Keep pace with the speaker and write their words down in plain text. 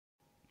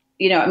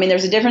I mean,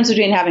 there's a difference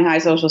between having high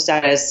social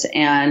status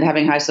and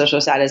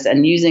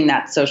using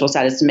that social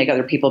status to make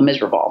other people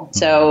miserable.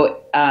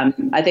 So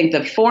I think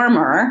the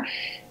former,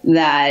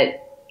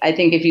 that I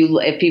think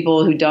if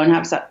people who don't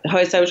have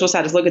high social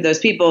status look at those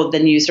people,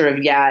 then you sort of,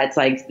 it's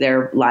like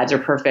their lives are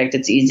perfect.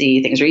 It's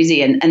easy. Things are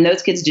easy. And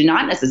those kids do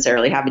not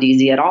necessarily have it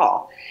easy at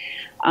all.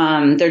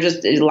 They're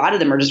just, a lot of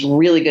them are just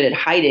really good at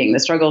hiding the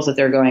struggles that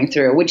they're going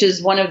through, which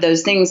is one of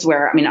those things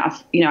where, I mean,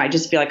 I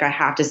just feel like I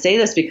have to say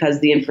this because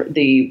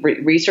the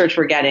research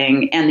we're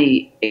getting and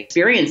the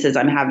experiences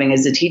I'm having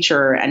as a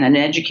teacher and an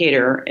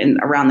educator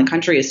around the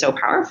country is so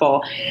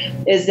powerful,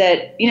 is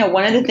that,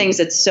 one of the things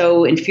that's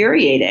so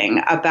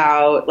infuriating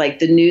about like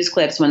the news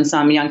clips when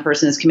some young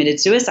person has committed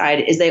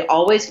suicide is they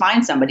always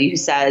find somebody who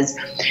says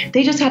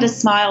they just had a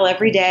smile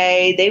every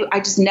day. I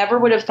just never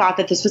would have thought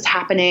that this was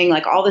happening,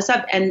 like all this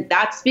stuff. And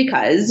that's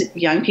because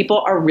young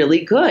people are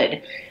really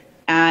good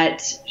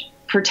at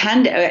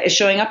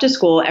showing up to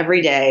school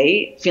every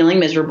day, feeling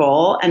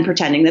miserable and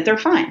pretending that they're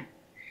fine.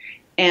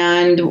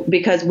 And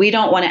because we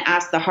don't want to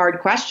ask the hard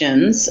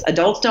questions,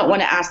 adults don't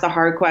want to ask the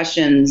hard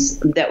questions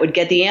that would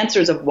get the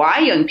answers of why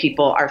young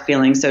people are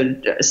feeling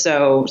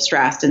so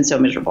stressed and so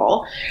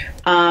miserable.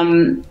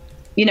 We're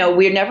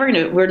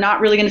not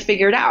really going to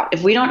figure it out.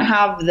 If we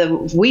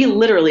we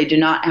literally do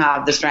not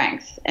have the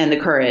strength and the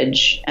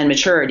courage and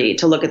maturity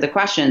to look at the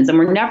questions, and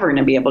we're never going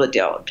to be able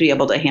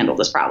to handle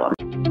this problem.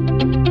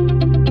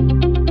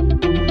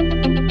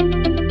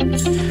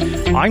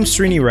 I'm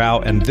Srini Rao,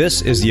 and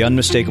this is the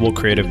Unmistakable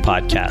Creative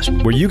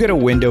Podcast, where you get a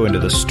window into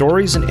the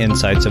stories and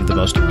insights of the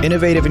most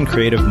innovative and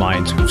creative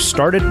minds who've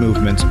started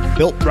movements,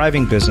 built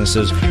thriving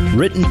businesses,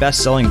 written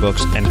best-selling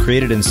books, and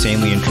created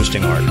insanely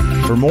interesting art.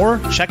 For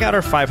more, check out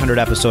our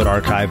 500-episode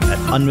archive at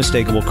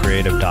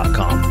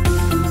unmistakablecreative.com.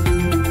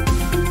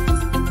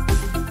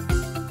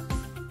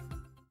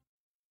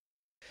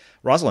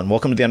 Rosalind,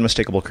 welcome to the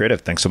Unmistakable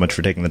Creative. Thanks so much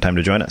for taking the time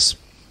to join us.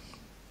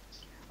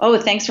 Oh,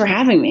 thanks for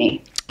having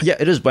me. Yeah,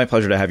 it is my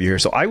pleasure to have you here.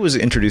 So I was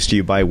introduced to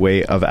you by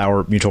way of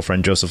our mutual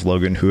friend, Joseph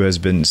Logan, who has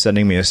been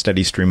sending me a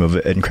steady stream of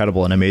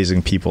incredible and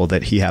amazing people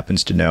that he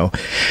happens to know.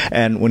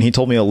 And when he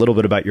told me a little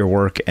bit about your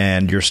work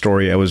and your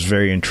story, I was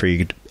very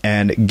intrigued.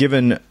 And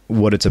given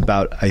what it's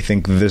about, I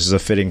think this is a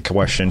fitting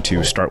question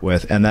to start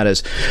with. And that is,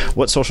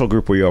 what social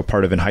group were you a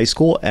part of in high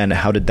school? And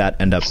how did that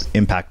end up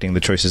impacting the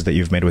choices that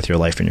you've made with your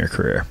life and your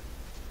career?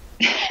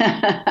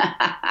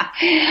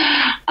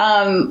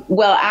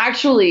 Well,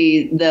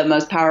 actually, the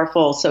most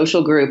powerful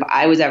social group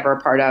I was ever a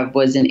part of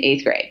was in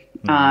 8th grade.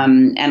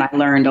 And I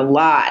learned a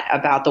lot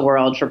about the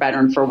world, for better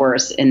and for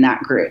worse, in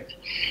that group.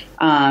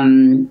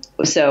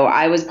 So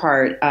I was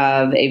part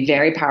of a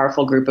very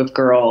powerful group of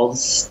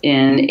girls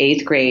in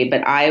 8th grade,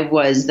 but I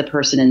was the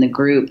person in the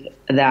group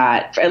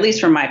that, at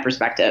least from my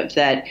perspective,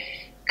 that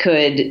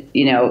could,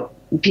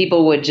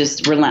 people would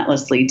just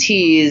relentlessly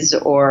tease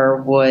or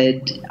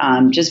would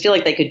just feel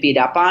like they could beat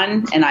up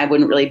on, and I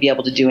wouldn't really be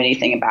able to do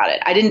anything about it.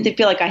 I didn't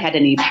feel like I had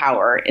any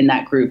power in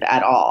that group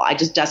at all. I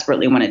just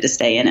desperately wanted to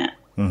stay in it.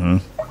 Mm-hmm.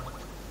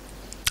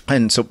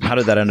 And so how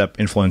did that end up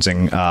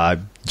influencing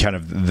kind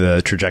of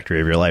the trajectory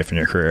of your life and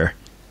your career?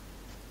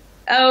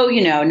 Oh,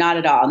 not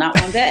at all. Not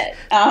one bit.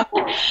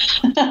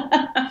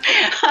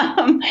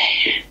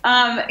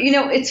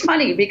 It's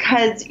funny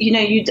because,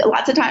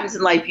 lots of times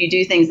in life you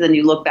do things, then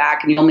you look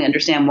back and you only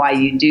understand why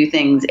you do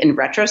things in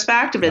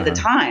retrospect. But at the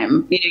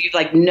time, you've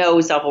like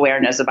no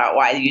self-awareness about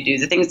why you do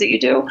the things that you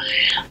do.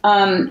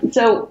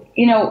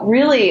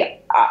 Really,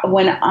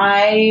 when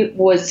I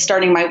was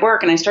starting my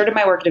work, and I started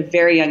my work at a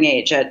very young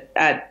age at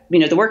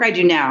the work I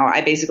do now,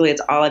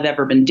 it's all I've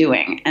ever been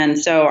doing. And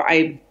so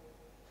I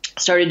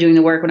started doing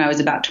the work when I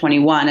was about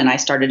 21, and I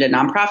started a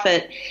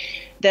nonprofit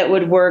that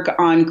would work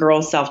on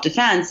girls'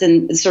 self-defense.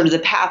 And sort of the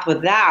path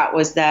with that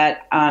was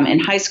that in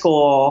high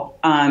school,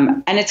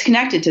 and it's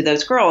connected to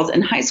those girls,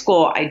 in high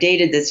school, I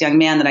dated this young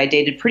man that I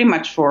dated pretty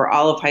much for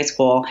all of high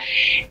school.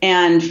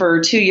 And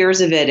for 2 years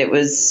of it, it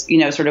was,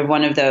 sort of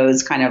one of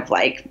those kind of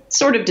like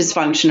sort of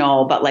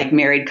dysfunctional, but like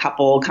married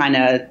couple kind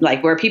of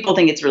like where people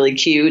think it's really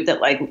cute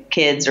that like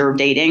kids are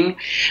dating.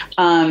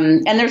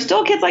 And there's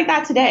still kids like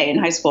that today in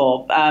high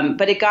school.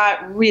 But it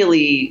got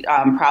really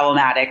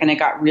problematic, and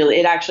it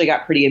actually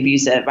got pretty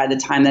abusive by the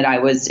time that I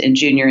was in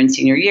junior and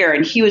senior year.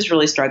 And he was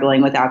really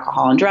struggling with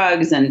alcohol and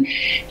drugs and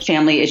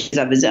family issues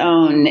of his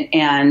own.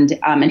 And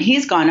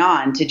he's gone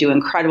on to do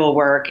incredible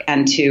work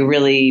and to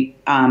really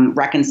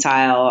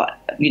reconcile,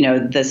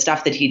 the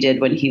stuff that he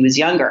did when he was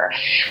younger.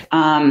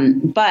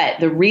 But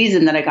the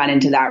reason that I got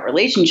into that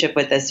relationship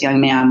with this young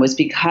man was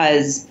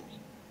because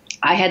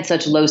I had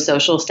such low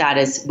social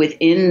status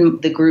within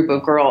the group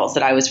of girls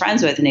that I was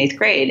friends with in 8th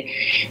grade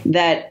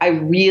that I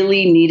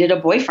really needed a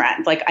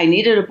boyfriend. Like I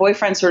needed a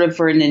boyfriend sort of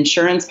for an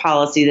insurance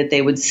policy that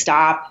they would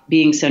stop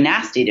being so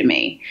nasty to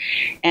me.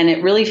 And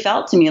it really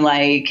felt to me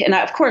like, and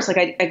of course,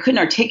 like I couldn't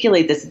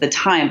articulate this at the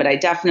time, but I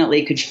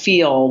definitely could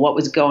feel what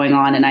was going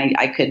on. And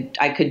I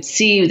could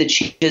see the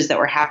changes that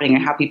were happening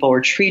and how people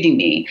were treating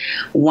me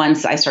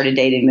once I started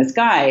dating this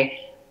guy.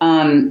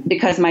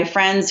 Because my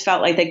friends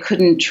felt like they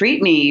couldn't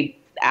treat me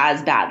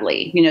as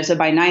badly. So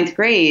by ninth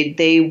grade,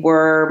 they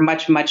were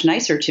much, much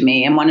nicer to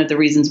me. And one of the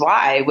reasons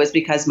why was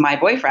because my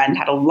boyfriend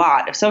had a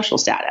lot of social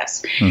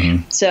status.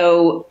 Mm-hmm.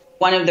 So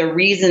one of the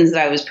reasons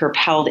that I was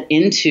propelled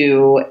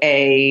into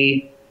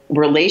a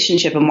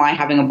relationship and why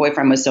having a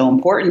boyfriend was so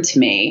important to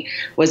me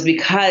was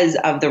because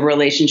of the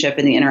relationship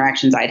and the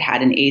interactions I'd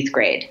had in eighth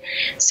grade.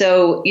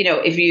 So,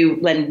 if you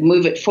then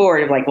move it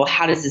forward of like, well,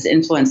 how does this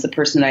influence the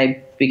person that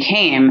I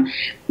became?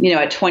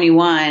 At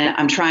 21,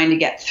 I'm trying to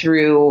get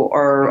through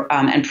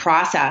and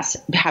process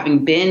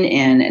having been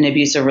in an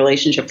abusive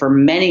relationship for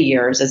many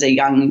years as a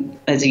young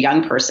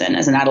person,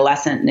 as an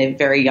adolescent and a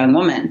very young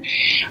woman.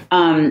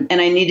 And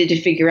I needed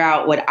to figure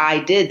out what I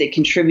did that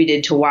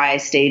contributed to why I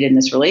stayed in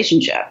this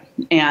relationship.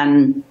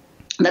 And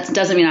that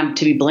doesn't mean I'm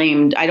to be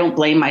blamed. I don't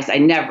blame myself. I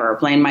never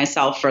blame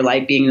myself for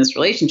like being in this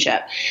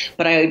relationship,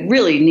 but I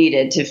really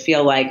needed to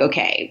feel like,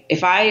 okay,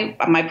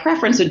 my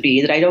preference would be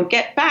that I don't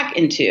get back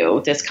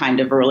into this kind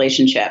of a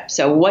relationship.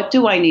 So what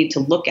do I need to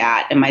look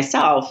at in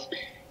myself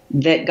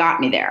that got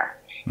me there?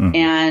 Mm.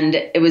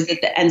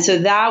 And so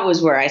that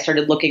was where I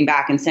started looking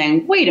back and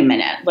saying, wait a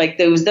minute, like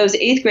those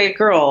eighth grade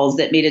girls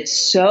that made it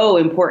so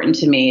important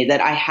to me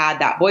that I had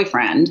that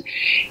boyfriend.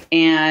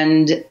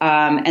 And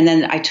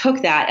then I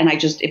took that and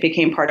it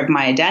became part of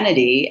my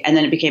identity, and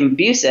then it became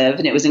abusive,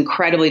 and it was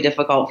incredibly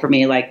difficult for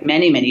me, like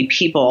many, many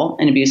people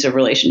in abusive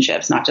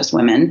relationships, not just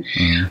women,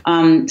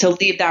 to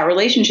leave that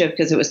relationship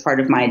because it was part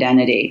of my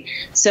identity.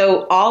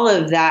 So all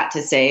of that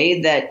to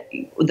say that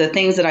the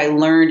things that I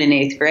learned in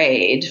eighth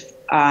grade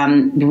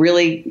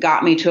really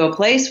got me to a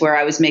place where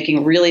I was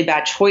making really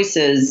bad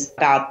choices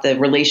about the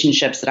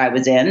relationships that I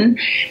was in.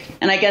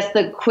 And I guess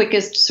the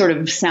quickest sort of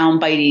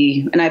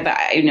soundbitey,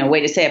 and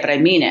way to say it, but I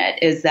mean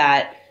it, is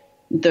that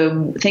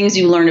the things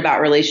you learn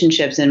about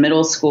relationships in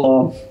middle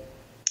school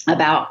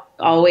about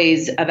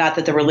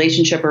that the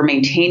relationship or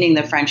maintaining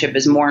the friendship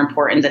is more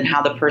important than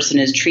how the person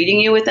is treating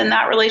you within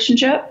that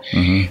relationship.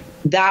 Mm-hmm.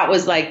 That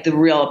was like the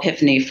real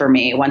epiphany for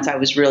me once I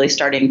was really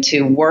starting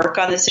to work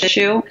on this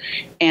issue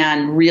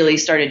and really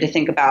started to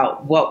think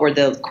about what were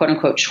the quote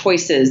unquote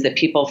choices that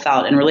people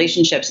felt in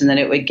relationships, and then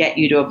it would get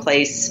you to a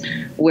place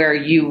where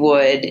you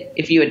would,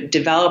 if you had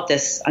developed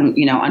this,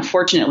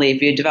 unfortunately,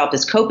 if you had developed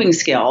this coping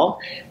skill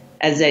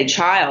as a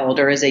child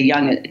or as a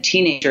young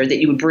teenager, that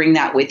you would bring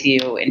that with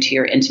you into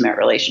your intimate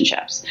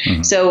relationships.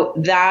 Mm-hmm. So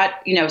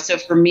that, so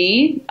for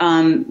me,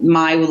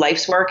 my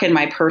life's work and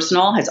my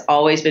personal has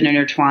always been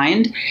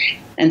intertwined.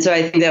 And so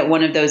I think that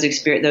one of those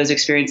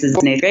experiences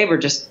in eighth grade were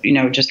just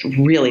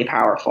really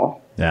powerful.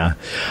 Yeah.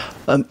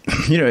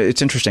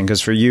 It's interesting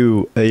because for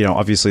you,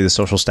 obviously the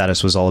social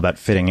status was all about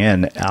fitting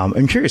in.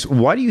 I'm curious,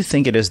 why do you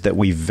think it is that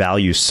we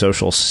value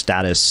social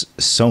status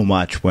so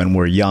much when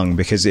we're young?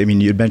 Because,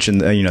 you'd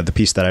mentioned, the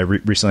piece that I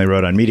recently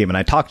wrote on Medium, and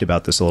I talked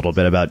about this a little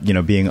bit about,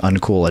 being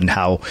uncool and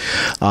how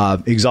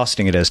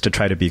exhausting it is to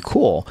try to be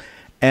cool.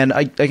 And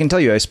I can tell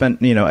you, I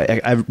spent,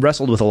 I've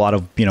wrestled with a lot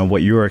of,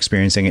 what you were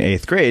experiencing in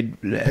eighth grade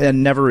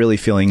and never really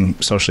feeling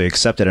socially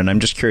accepted. And I'm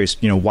just curious,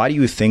 why do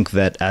you think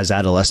that as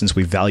adolescents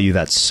we value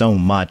that so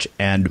much?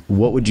 And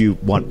what would you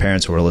want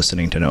parents who are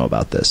listening to know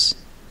about this?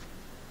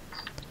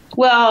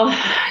 Well,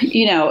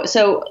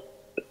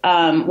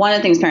 one of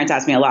the things parents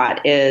ask me a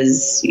lot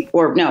is,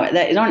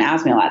 they don't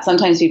ask me a lot.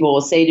 Sometimes people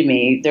will say to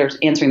me, they're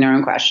answering their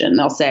own question.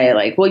 They'll say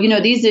like, well,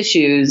 these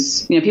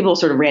issues, people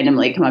sort of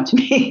randomly come up to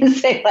me and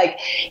say like,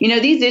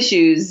 these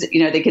issues,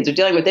 the kids are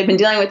dealing with, they've been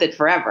dealing with it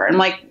forever.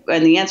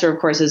 And the answer of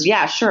course is,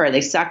 yeah, sure.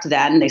 They sucked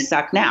then and they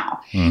suck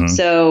now. Mm-hmm.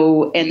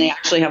 So, and they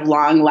actually have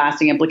long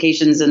lasting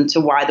implications into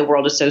why the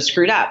world is so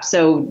screwed up.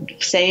 So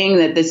saying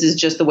that this is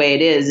just the way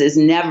it is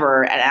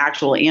never an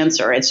actual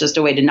answer. It's just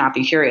a way to not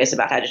be curious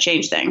about how to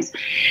change things.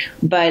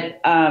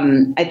 But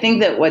I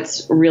think that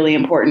what's really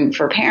important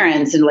for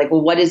parents and like,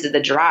 well, what is it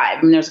that drive?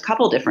 There's a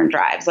couple different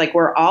drives. Like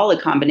we're all a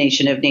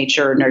combination of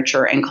nature,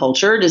 nurture, and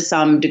culture to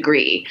some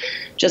degree.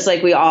 Just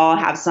like we all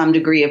have some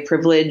degree of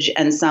privilege,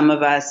 and some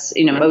of us,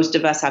 most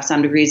of us have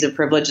some degrees of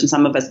privilege and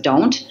some of us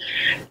don't.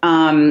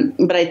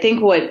 But I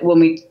think when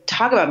we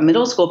talk about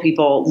middle school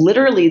people,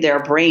 literally their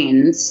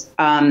brains,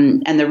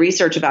 and the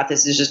research about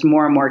this is just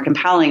more and more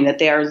compelling, that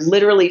they are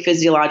literally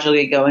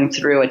physiologically going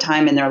through a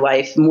time in their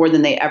life more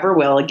than they ever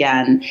will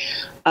again,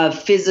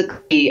 of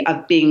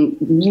being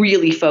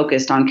really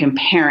focused on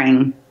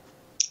comparing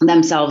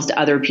themselves to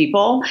other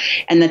people,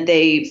 and that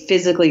they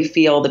physically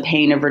feel the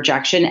pain of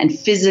rejection and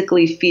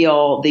physically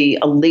feel the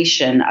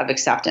elation of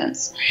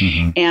acceptance.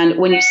 Mm-hmm. And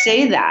when you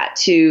say that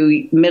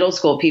to middle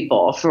school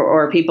people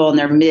or people in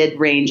their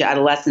mid-range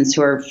adolescents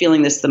who are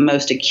feeling this the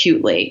most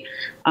acutely,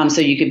 so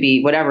you could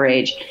be whatever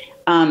age,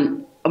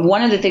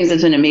 one of the things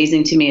that's been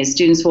amazing to me is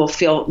students will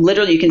feel,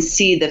 literally you can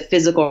see the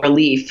physical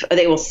relief.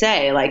 They will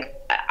say like,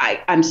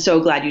 I'm so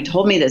glad you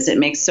told me this. It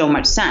makes so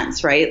much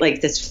sense, right?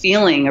 Like this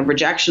feeling of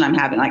rejection I'm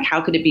having, like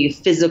how could it be a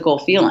physical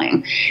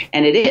feeling?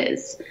 And it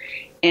is.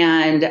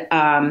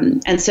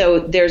 And so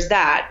there's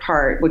that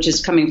part, which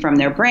is coming from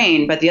their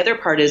brain. But the other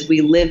part is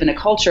we live in a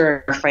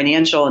culture, our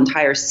financial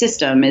entire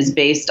system is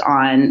based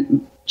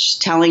on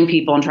telling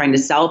people and trying to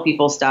sell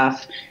people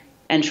stuff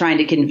and trying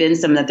to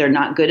convince them that they're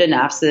not good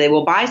enough so they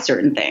will buy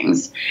certain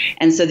things.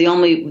 And so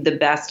the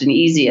best and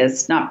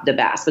easiest, not the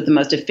best, but the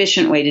most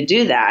efficient way to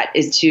do that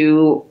is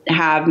to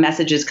have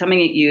messages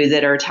coming at you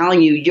that are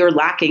telling you you're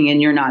lacking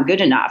and you're not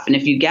good enough. And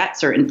if you get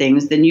certain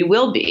things, then you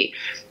will be,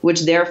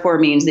 which therefore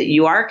means that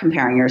you are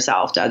comparing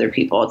yourself to other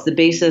people. It's the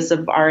basis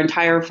of our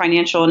entire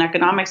financial and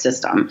economic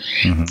system.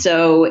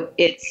 So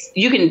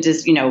you can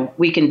just,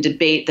 we can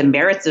debate the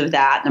merits of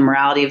that, the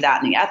morality of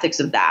that, and the ethics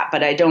of that.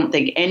 But I don't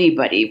think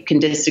anybody can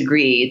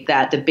disagree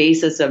that the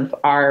basis of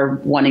our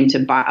wanting to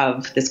buy,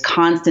 of this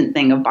constant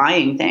thing of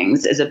buying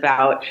things, is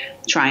about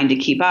trying to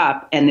keep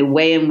up. And the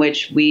way in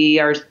which we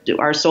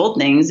are sold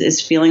things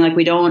is feeling like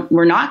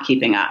we're not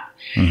keeping up.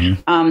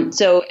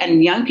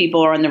 And young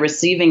people are on the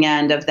receiving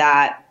end of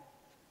that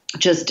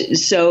just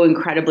so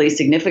incredibly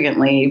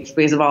significantly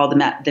because of all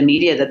the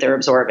media that they're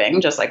absorbing,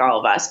 just like all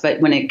of us. But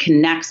when it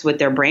connects with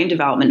their brain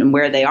development and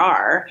where they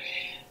are,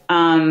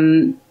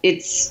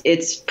 it's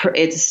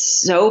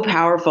so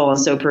powerful and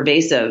so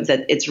pervasive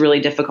that it's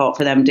really difficult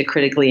for them to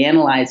critically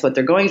analyze what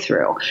they're going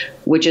through,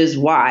 which is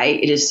why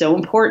it is so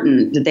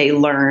important that they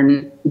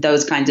learn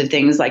those kinds of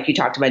things like you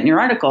talked about in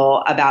your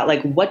article about,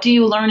 like, what do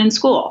you learn in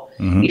school?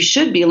 You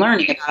should be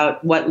learning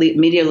about what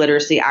media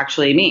literacy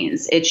actually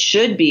means. It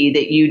should be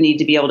that you need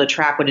to be able to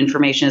track what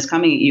information is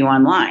coming at you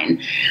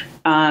online.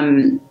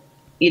 In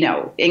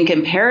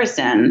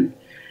comparison,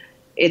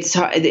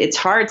 it's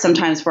hard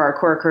sometimes for our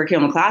core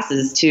curriculum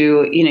classes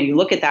to, you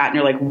look at that and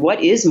you're like,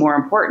 what is more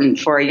important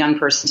for a young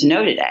person to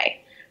know today?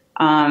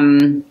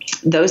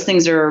 Those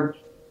things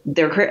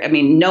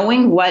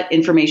knowing what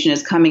information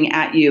is coming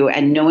at you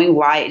and knowing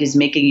why it is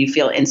making you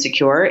feel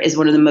insecure is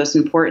one of the most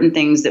important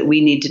things that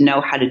we need to know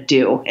how to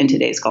do in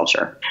today's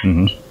culture.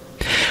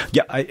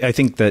 Yeah, I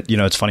think that,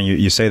 it's funny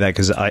you say that,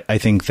 because I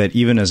think that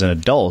even as an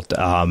adult,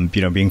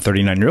 being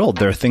 39-year-old,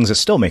 there are things that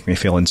still make me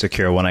feel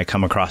insecure when I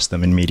come across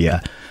them in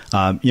media.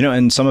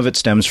 And some of it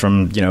stems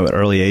from,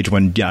 early age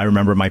when I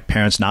remember my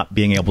parents not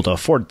being able to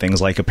afford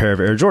things like a pair of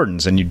Air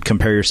Jordans, and you'd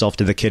compare yourself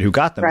to the kid who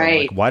got them.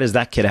 Right. Like, why does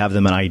that kid have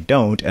them and I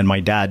don't? And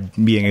my dad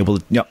being able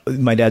to,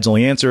 my dad's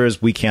only answer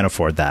is, we can't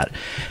afford that.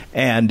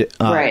 And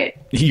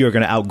you're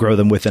going to outgrow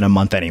them within a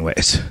month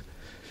anyways.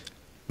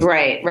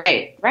 Right.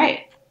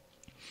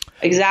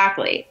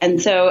 Exactly. And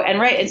so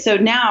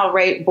now,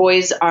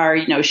 boys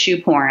are,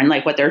 shoe porn,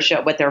 like what they're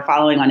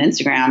following on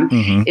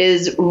Instagram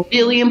is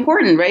really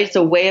important, right? It's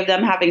a way of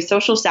them having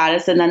social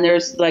status. And then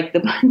there's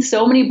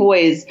so many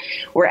boys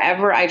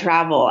wherever I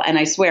travel. And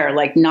I swear,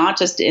 not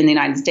just in the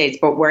United States,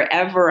 but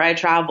wherever I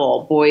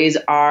travel, boys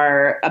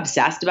are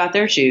obsessed about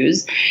their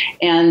shoes.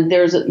 And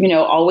there's,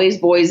 always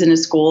boys in a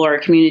school or a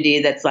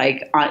community that's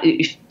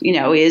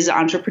is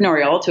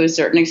entrepreneurial to a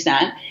certain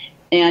extent.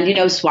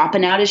 And,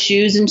 swapping out his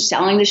shoes and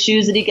selling the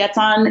shoes that he gets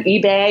on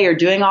eBay or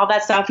doing all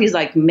that stuff. He's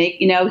trying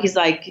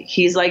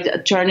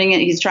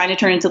to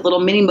turn into a little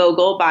mini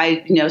mogul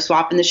by,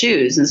 swapping the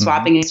shoes and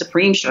swapping his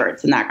Supreme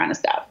shirts and that kind of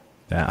stuff.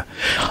 Yeah.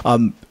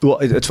 Well,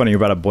 it's funny you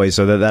brought up boys.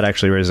 So that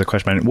actually raises a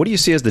question. What do you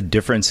see as the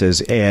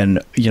differences in,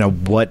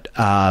 what,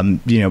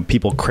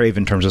 people crave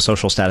in terms of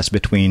social status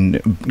between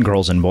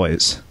girls and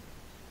boys?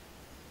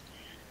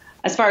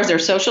 As far as their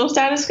social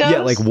status goes?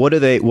 Yeah, what are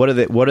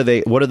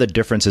the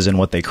differences in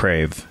what they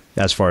crave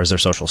as far as their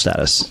social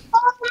status?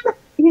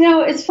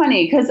 It's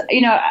funny because,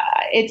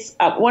 it's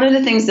one of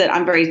the things that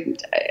I'm very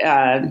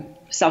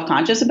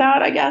self-conscious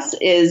about, I guess,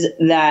 is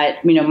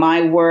that,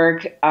 my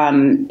work,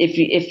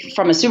 if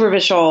from a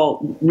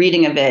superficial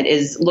reading of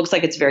it looks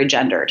like it's very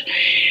gendered.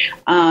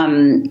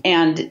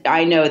 And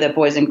I know that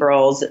boys and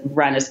girls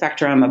run a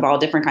spectrum of all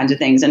different kinds of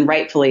things. And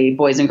rightfully,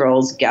 boys and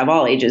girls of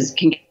all ages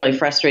can get really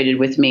frustrated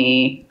with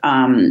me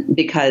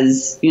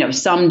because,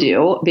 some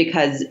do,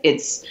 because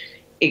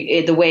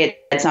the way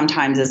it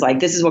sometimes is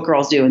this is what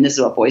girls do and this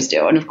is what boys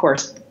do. And of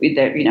course,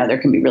 there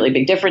can be really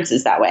big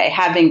differences that way.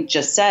 Having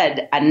just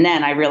said, and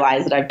then I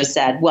realized that I've just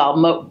said,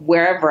 well,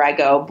 wherever I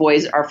go,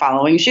 boys are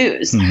following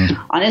shoes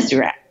on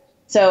Instagram.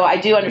 So I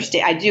do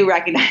understand, I do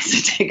recognize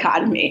the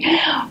dichotomy.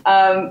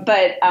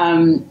 But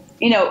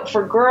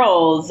for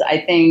girls, I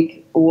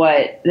think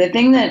the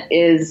thing that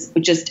is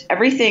just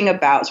everything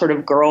about sort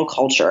of girl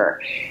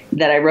culture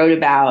that I wrote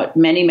about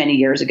many, many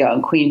years ago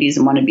in Queen Bees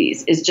and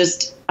Wannabes is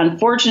just,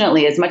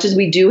 unfortunately, as much as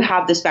we do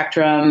have the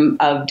spectrum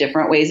of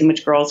different ways in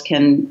which girls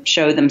can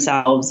show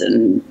themselves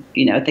and,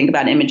 think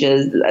about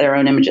images, their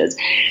own images,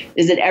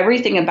 is that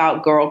everything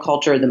about girl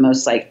culture, the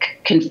most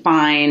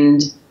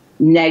confined,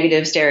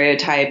 negative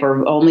stereotype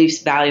or only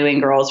valuing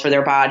girls for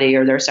their body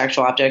or their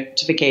sexual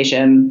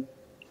objectification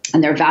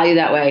and their value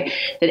that way,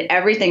 that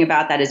everything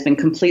about that has been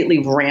completely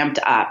ramped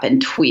up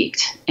and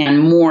tweaked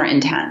and more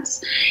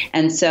intense.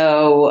 And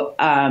so,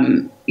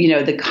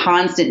 the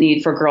constant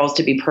need for girls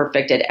to be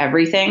perfect at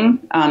everything.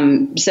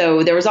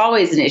 So there was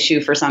always an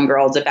issue for some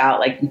girls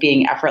about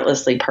being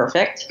effortlessly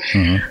perfect.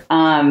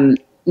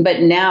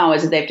 But now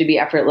is that they have to be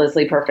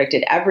effortlessly perfect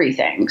at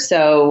everything.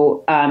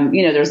 So,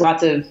 there's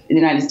lots of, in the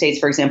United States,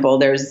 for example,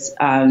 there's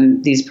a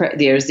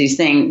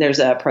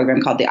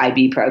program called the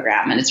IB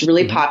program, and it's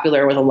really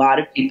popular with a lot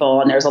of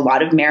people, and there's a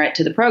lot of merit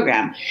to the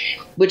program,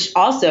 which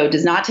also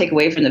does not take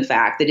away from the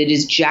fact that it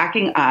is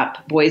jacking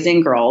up boys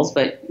and girls,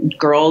 but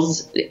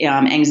girls'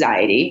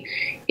 anxiety.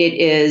 It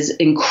is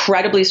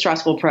incredibly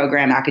stressful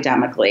program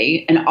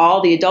academically, and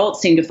all the adults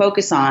seem to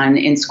focus on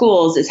in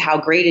schools is how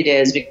great it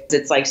is because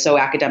it's like so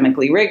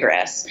academically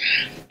rigorous.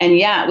 And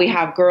yet we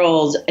have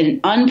girls in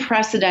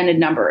unprecedented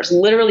numbers,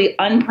 literally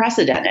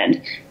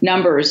unprecedented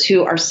numbers,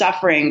 who are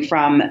suffering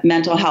from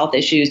mental health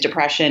issues,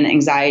 depression,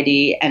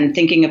 anxiety, and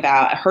thinking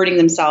about hurting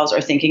themselves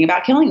or thinking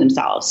about killing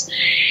themselves.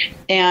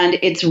 And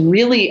it's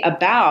really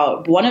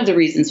about, one of the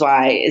reasons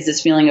why is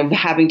this feeling of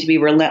having to be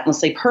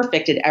relentlessly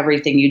perfect at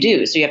everything you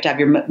do. So you have to have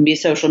your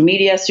social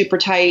media super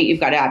tight. You've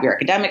got to have your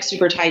academics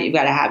super tight. You've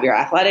got to have your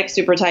athletics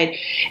super tight.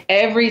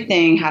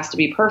 Everything has to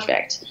be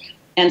perfect.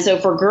 And so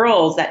for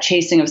girls, that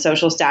chasing of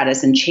social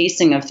status and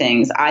chasing of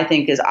things, I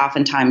think, is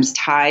oftentimes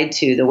tied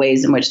to the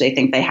ways in which they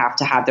think they have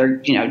to have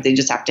their, they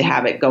just have to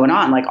have it going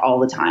on like all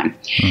the time.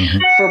 Mm-hmm.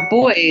 For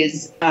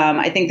boys,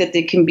 I think that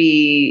it can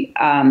be,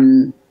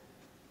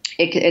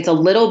 it's a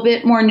little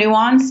bit more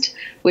nuanced,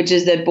 which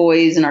is that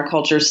boys in our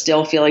culture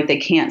still feel like they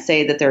can't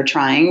say that they're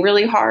trying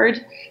really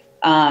hard.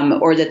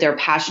 Or that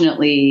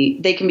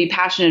they can be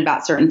passionate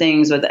about certain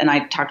things and I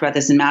talked about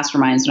this in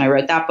Masterminds when I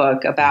wrote that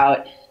book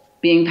about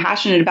being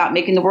passionate about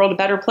making the world a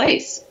better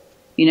place.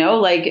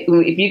 Like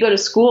if you go to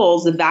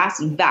schools, the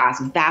vast,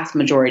 vast, vast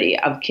majority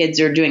of kids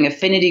are doing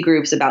affinity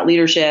groups about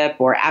leadership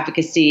or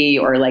advocacy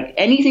or like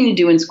anything to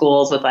do in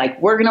schools with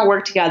like, we're going to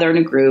work together in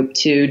a group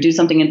to do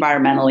something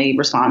environmentally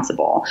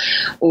responsible,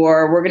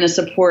 or we're going to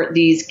support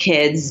these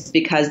kids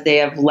because they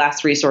have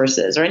less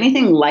resources or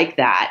anything like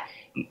that.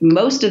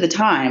 Most of the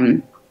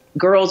time,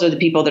 girls are the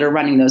people that are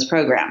running those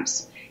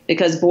programs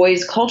because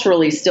boys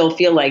culturally still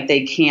feel like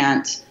they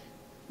can't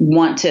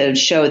want to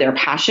show their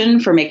passion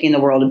for making the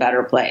world a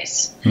better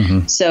place.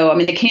 Mm-hmm. So,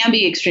 they can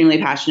be extremely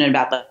passionate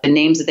about the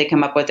names that they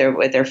come up with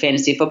their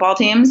fantasy football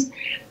teams.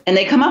 And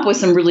they come up with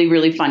some really,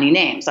 really funny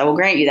names. I will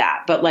grant you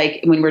that. But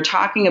like when we're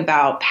talking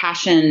about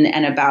passion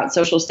and about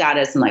social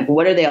status and like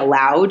what are they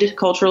allowed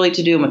culturally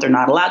to do and what they're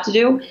not allowed to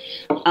do,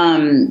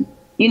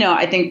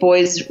 I think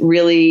boys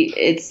really,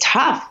 it's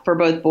tough for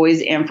both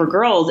boys and for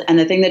girls. And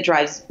the thing that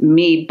drives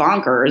me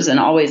bonkers and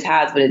always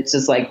has, but it's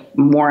just like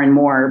more and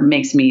more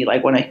makes me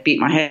like want to beat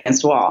my head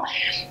against the wall,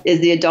 is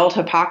the adult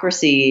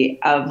hypocrisy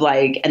of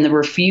like, and the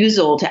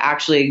refusal to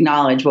actually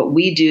acknowledge what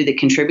we do that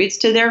contributes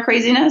to their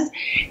craziness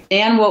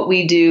and what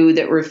we do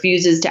that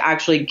refuses to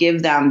actually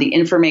give them the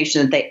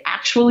information that they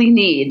actually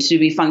need to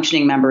be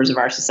functioning members of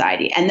our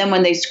society. And then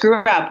when they screw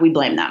up, we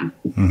blame them.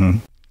 Mm-hmm.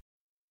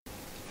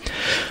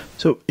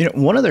 So,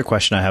 one other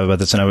question I have about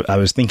this, and I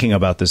was thinking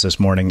about this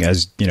morning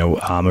as,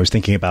 I was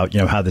thinking about,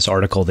 how this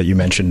article that you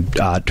mentioned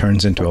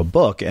turns into a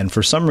book. And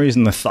for some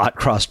reason, the thought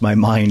crossed my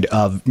mind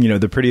of,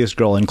 the prettiest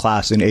girl in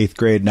class in 8th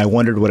grade. And I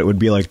wondered what it would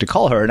be like to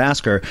call her and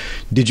ask her,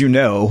 did you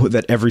know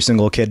that every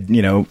single kid,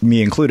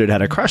 me included,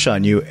 had a crush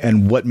on you?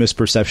 And what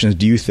misperceptions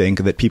do you think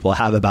that people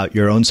have about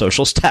your own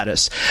social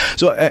status?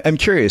 So I'm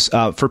curious,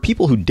 for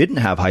people who didn't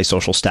have high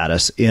social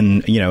status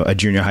in, a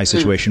junior high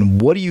situation,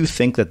 what do you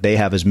think that they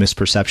have as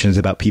misperceptions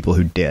about people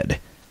who did?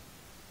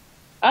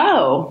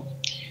 Oh,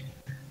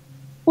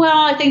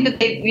 well, I think that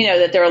they,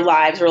 that their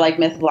lives were like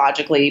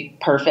mythologically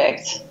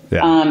perfect,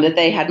 that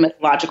they had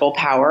mythological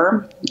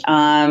power,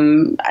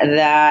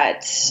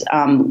 that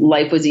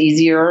life was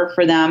easier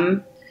for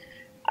them.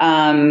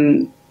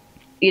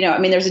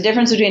 There's a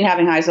difference between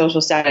having high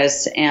social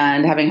status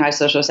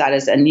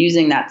and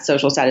using that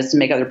social status to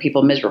make other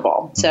people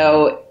miserable.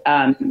 So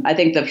I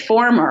think the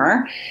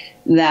former,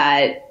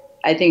 that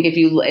I think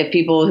if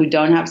people who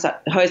don't have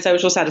high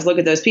social status look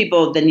at those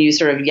people, then you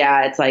sort of,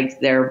 it's like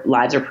their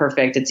lives are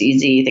perfect. It's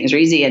easy. Things are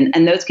easy.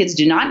 And those kids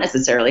do not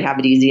necessarily have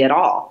it easy at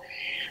all.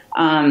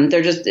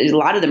 They're just, a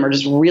lot of them are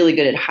just really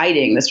good at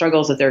hiding the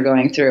struggles that they're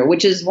going through,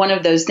 which is one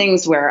of those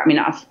things where,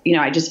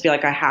 I just feel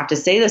like I have to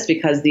say this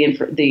because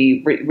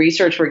the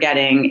research we're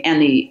getting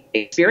and the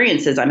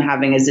experiences I'm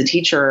having as a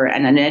teacher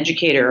and an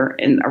educator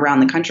around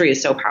the country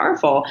is so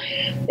powerful,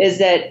 is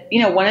that,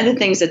 one of the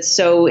things that's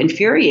so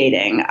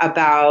infuriating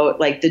about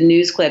like the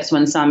news clips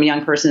when some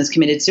young person has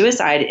committed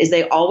suicide is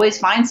they always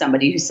find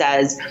somebody who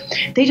says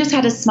they just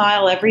had a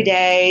smile every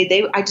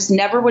day. I just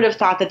never would have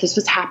thought that this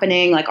was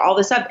happening, like all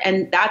this stuff.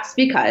 And that's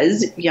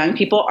because young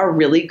people are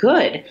really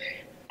good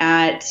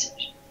at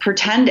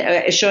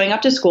showing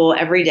up to school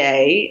every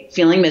day,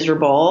 feeling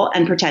miserable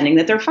and pretending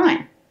that they're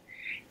fine.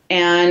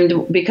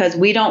 And because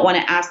we don't want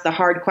to ask the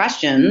hard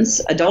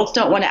questions, adults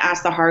don't want to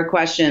ask the hard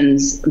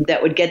questions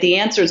that would get the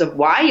answers of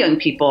why young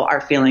people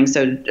are feeling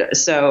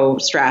so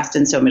stressed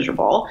and so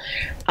miserable.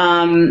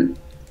 We're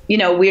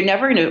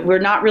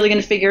not really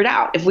going to figure it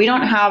out. If we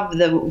don't have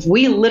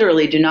we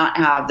literally do not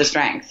have the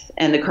strength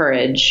and the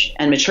courage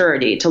and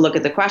maturity to look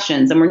at the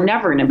questions, then we're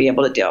never going to be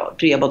able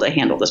to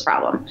handle this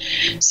problem.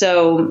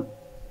 So,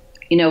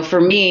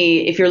 for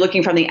me, if you're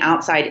looking from the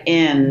outside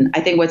in,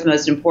 I think what's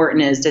most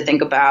important is to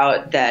think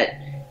about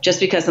that just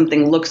because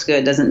something looks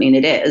good doesn't mean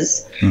it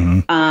is.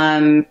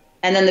 And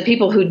then the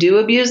people who do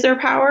abuse their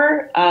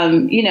power,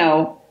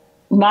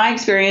 my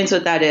experience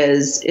with that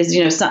is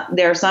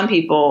there are some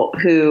people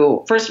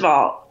who, first of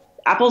all,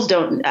 apples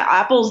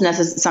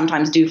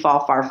sometimes do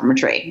fall far from a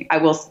tree.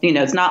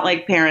 It's not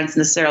like parents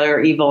necessarily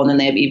are evil and then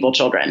they have evil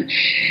children.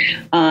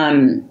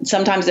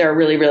 Sometimes there are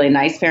really, really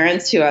nice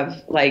parents who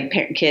have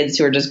kids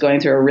who are just going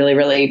through a really,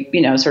 really,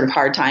 sort of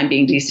hard time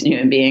being decent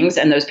human beings.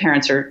 And those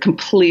parents are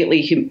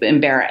completely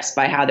embarrassed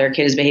by how their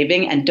kid is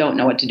behaving and don't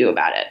know what to do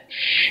about it.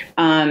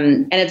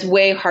 And it's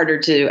way harder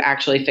to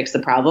actually fix the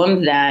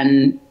problem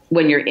than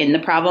when you're in the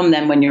problem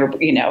than when you're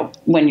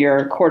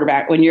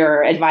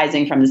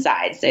advising from the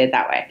side, say it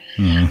that way.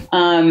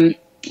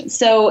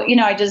 So,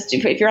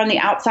 if you're on the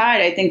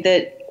outside, I think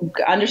that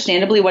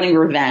understandably wanting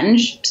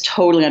revenge is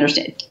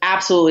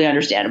absolutely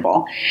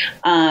understandable.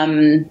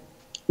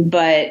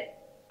 But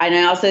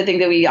I also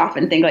think that we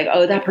often think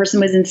that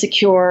person was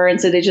insecure and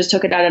so they just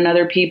took it out on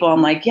other people.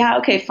 I'm like, yeah,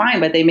 okay, fine.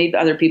 But they made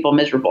other people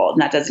miserable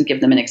and that doesn't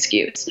give them an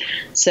excuse.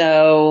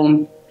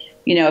 So,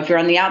 if you're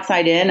on the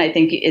outside in, I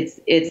think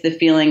it's the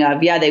feeling of,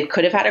 they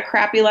could have had a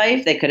crappy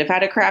life. They could have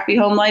had a crappy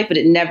home life, but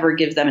it never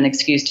gives them an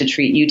excuse to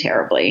treat you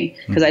terribly.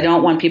 Because I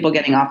don't want people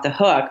getting off the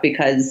hook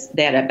because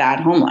they had a bad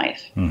home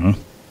life.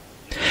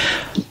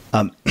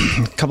 A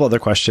couple other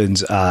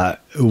questions.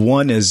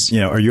 One is,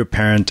 are you a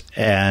parent?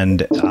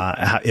 And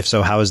if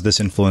so, how has this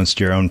influenced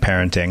your own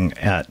parenting?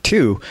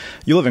 Two,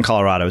 you live in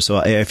Colorado, so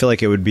I feel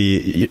like it would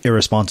be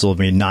irresponsible of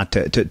me not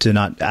to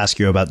not ask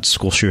you about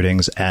school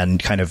shootings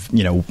and kind of,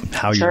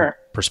 how your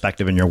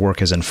perspective and your work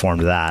has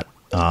informed that.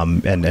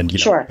 And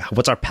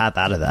what's our path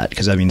out of that?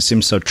 Because it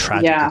seems so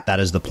tragic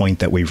that is the point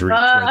that we've reached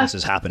where this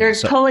is happening. I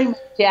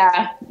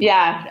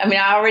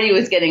already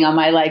was getting on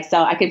my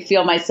so I could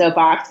feel my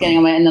soapbox getting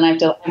on my, and then I have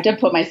to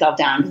put myself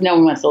down because no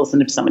one wants to listen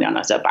to somebody on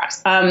a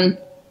soapbox. What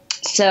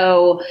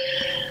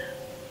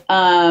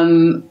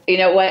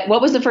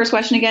was the first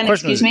question again?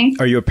 Excuse me.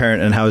 Are you a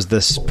parent, and how has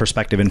this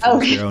perspective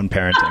influenced your own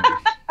parenting?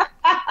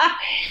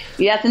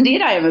 Yes,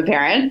 indeed, I am a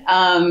parent.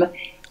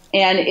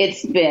 And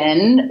it's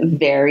been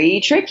very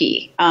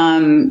tricky. Right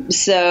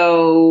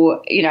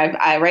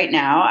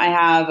now I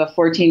have a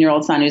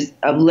 14-year-old son who's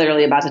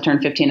literally about to turn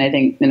 15, I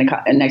think,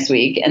 next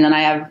week. And then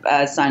I have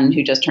a son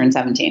who just turned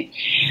 17.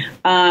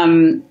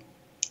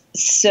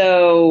 It's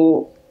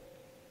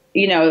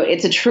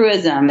a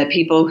truism that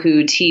people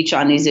who teach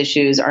on these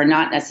issues are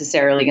not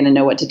necessarily going to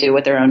know what to do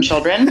with their own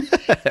children.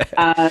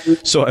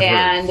 So I've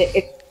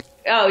heard.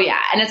 Oh, yeah.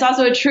 And it's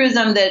also a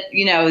truism that,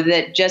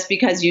 that just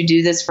because you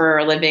do this for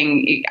a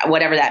living,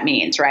 whatever that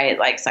means, right?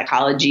 Like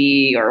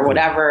psychology or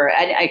whatever.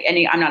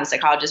 I'm not a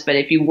psychologist, but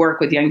if you work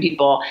with young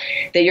people,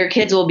 that your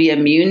kids will be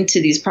immune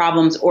to these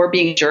problems or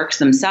being jerks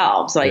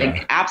themselves.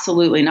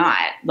 Absolutely not.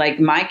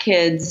 My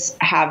kids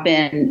have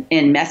been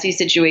in messy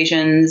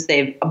situations.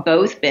 They've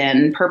both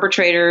been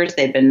perpetrators.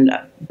 They've been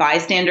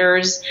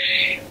bystanders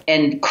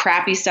and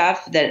crappy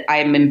stuff that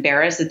I'm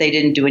embarrassed that they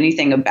didn't do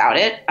anything about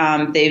it.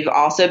 They've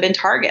also been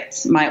targets.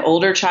 My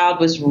older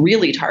child was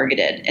really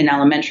targeted in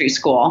elementary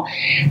school.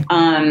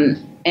 And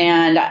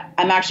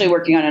I'm actually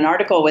working on an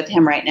article with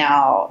him right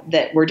now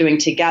that we're doing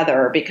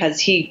together because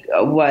he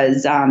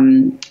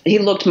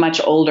looked much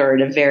older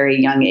at a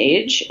very young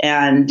age.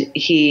 And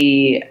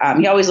he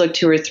always looked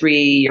 2 or 3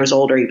 years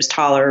older. He was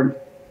taller.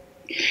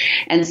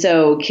 And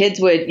so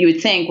you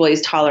would think, well,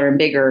 he's taller and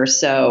bigger,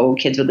 so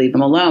kids would leave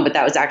him alone. But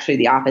that was actually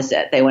the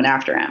opposite. They went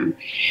after him.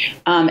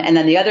 And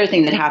then the other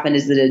thing that happened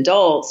is that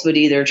adults would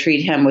either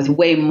treat him with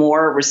way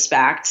more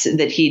respect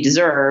that he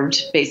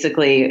deserved,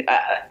 basically,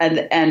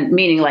 and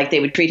meaning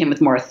they would treat him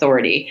with more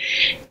authority,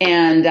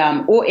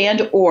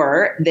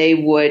 or they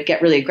would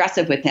get really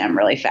aggressive with him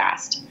really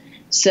fast.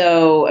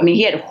 So,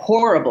 he had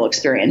horrible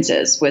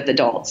experiences with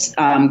adults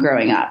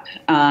growing up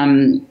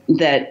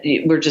that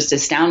were just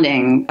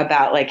astounding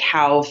about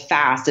how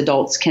fast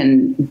adults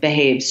can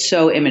behave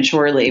so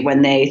immaturely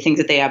when they think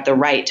that they have the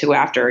right to go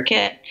after a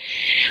kid.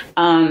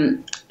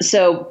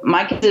 So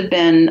my kids have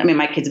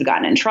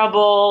gotten in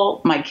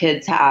trouble. My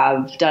kids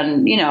have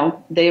done,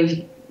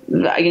 they've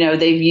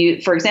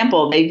used, for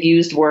example, they've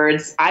used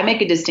words. I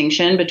make a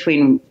distinction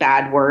between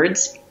bad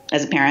words.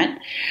 As a parent,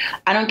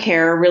 I don't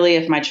care really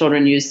if my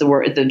children use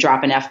the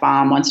drop an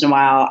F-bomb once in a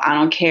while. I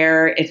don't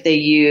care if they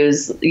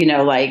use,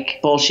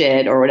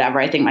 bullshit or whatever.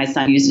 I think my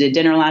son used it at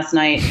dinner last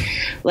night.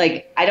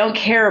 I don't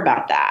care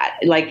about that.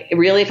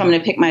 Really, if I'm going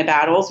to pick my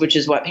battles, which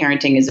is what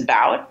parenting is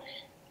about,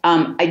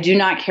 I do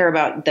not care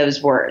about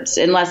those words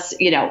unless,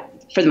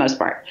 for the most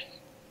part.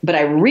 But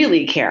I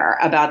really care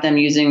about them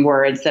using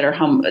words that are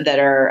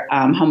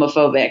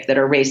homophobic, that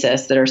are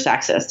racist, that are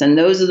sexist. And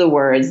those are the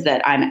words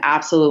that I'm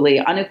absolutely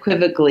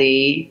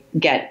unequivocally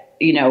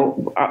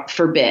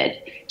forbid.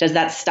 Does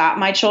that stop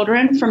my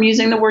children from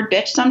using the word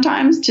bitch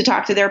sometimes to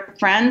talk to their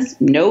friends?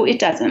 No, it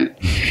doesn't.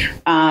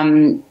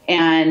 And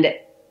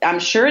I'm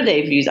sure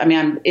they've used,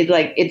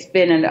 it's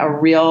been a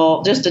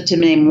real, just to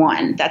name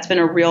one, that's been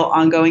a real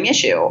ongoing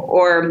issue.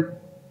 Or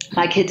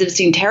My kids have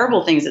seen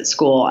terrible things at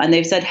school and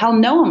they've said, hell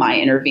no, am I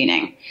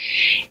intervening?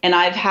 And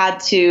I've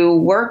had to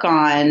work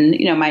on,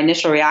 my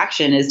initial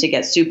reaction is to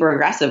get super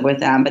aggressive with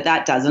them, but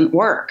that doesn't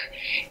work.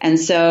 And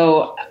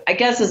so I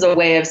guess as a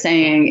way of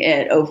saying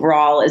it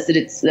overall is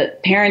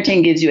that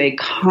parenting gives you a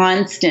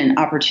constant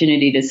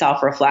opportunity to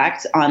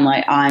self-reflect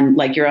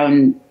on your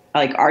own,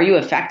 are you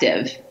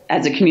effective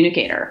as a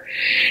communicator,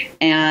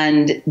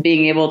 and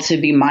being able to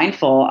be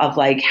mindful of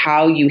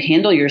how you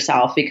handle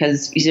yourself,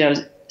 because,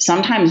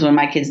 sometimes when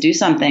my kids do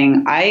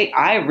something,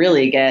 I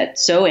really get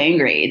so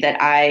angry that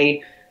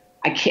I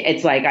can't,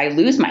 it's like I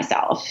lose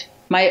myself.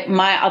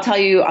 I'll tell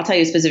you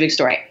a specific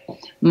story.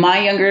 My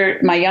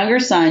younger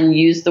son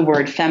used the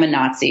word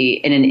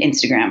feminazi in an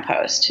Instagram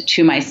post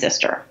to my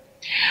sister.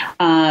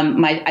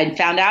 I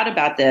found out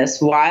about this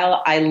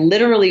while I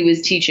literally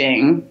was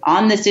teaching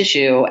on this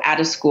issue at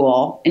a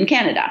school in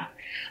Canada.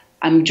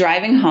 I'm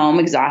driving home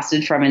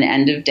exhausted from an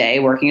end of day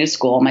working at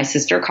school. My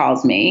sister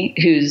calls me,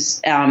 who's,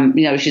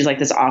 she's like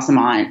this awesome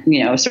aunt,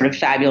 sort of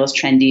fabulous,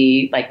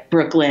 trendy, like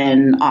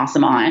Brooklyn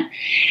awesome aunt.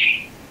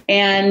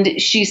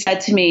 And she said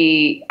to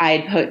me, I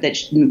had put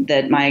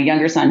that my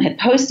younger son had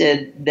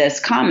posted this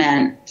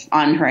comment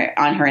on her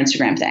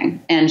Instagram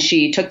thing. And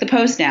she took the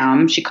post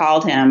down. She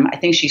called him. I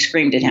think she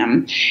screamed at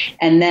him.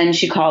 And then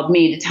she called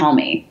me to tell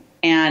me.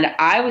 And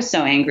I was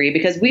so angry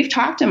because we've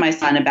talked to my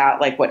son about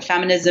what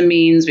feminism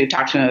means. We've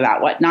talked to him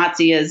about what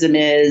Nazism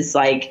is.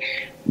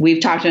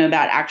 We've talked to him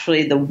about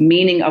actually the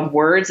meaning of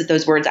words, that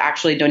those words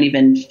actually don't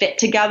even fit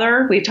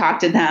together. We've talked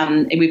to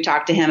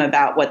him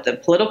about what the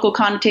political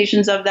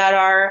connotations of that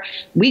are.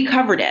 We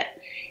covered it.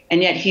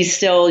 And yet he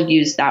still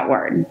used that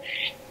word.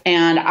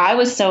 And I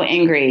was so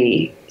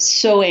angry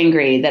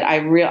that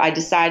I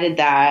decided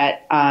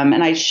that,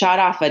 and I shot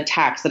off a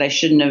text that I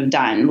shouldn't have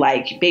done.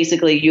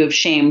 Basically, you have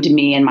shamed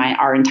me and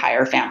our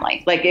entire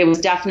family. It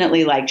was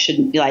definitely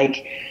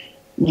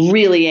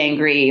really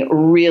angry,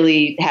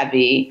 really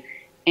heavy.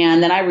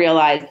 And then I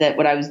realized that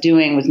what I was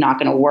doing was not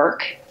going to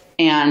work.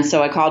 And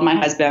so I called my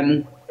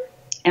husband.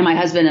 And my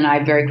husband and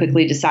I very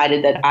quickly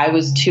decided that I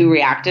was too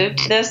reactive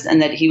to this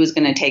and that he was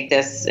going to take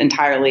this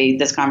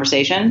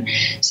conversation.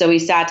 So we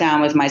sat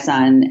down with my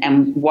son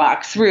and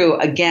walked through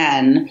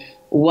again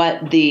why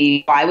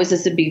was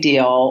this a big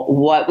deal?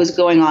 What was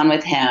going on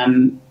with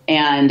him?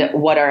 And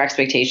what our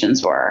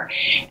expectations were.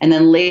 And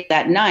then late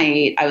that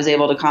night, I was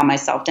able to calm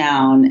myself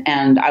down,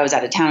 and I was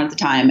out of town at the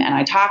time, and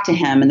I talked to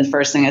him, and the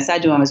first thing I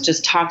said to him was,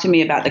 just talk to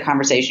me about the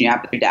conversation you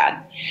had with your dad.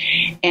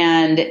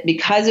 And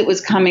because it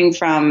was coming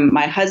from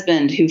my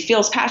husband, who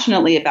feels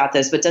passionately about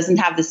this, but doesn't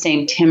have the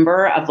same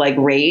timbre of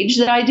rage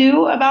that I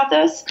do about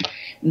this,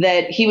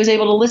 that he was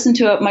able to listen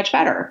to it much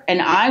better.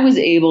 And I was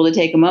able to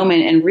take a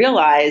moment and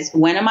realize,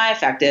 when am I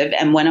effective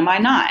and when am I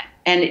not?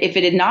 And if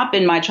it had not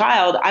been my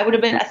child, I would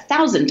have been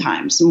 1,000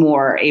 times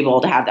more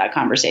able to have that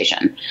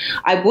conversation.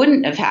 I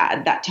wouldn't have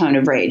had that tone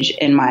of rage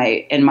in how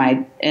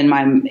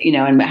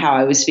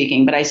I was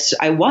speaking, but I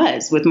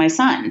was with my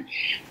son.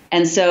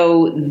 And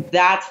so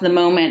that's the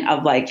moment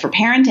of for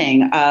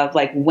parenting of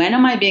when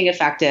am I being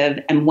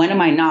effective and when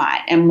am I not?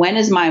 And when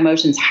is my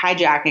emotions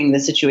hijacking the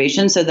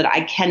situation so that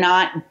I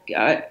cannot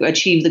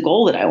achieve the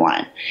goal that I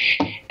want?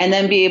 And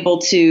then be able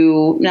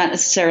to, not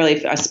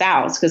necessarily a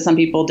spouse, because some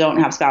people don't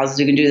have spouses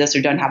who can do this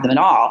or don't have them at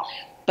all,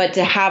 but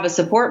to have a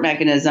support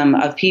mechanism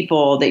of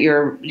people that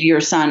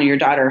your son or your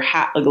daughter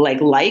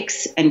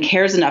likes and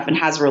cares enough and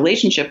has a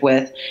relationship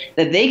with,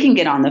 that they can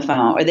get on the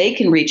phone or they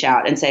can reach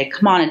out and say,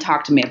 come on and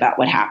talk to me about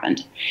what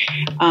happened.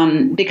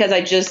 Because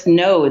I just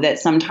know that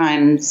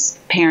sometimes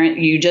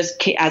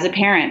as a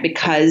parent,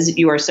 because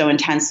you are so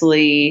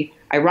intensely,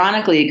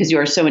 ironically, because you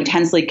are so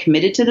intensely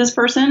committed to this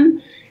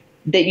person,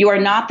 that you are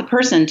not the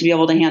person to be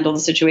able to handle the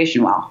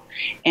situation well.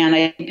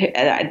 And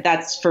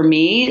that's for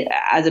me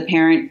as a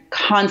parent,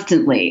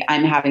 constantly I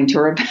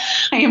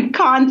am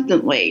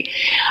constantly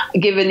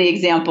given the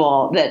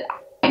example that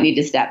I need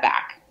to step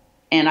back.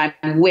 And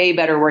I'm way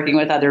better working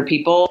with other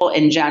people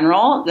in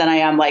general than I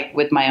am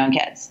with my own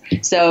kids.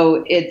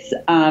 So it's,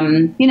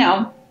 and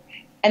now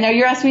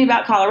you're asking me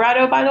about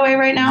Colorado, by the way,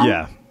 right now?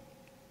 Yeah.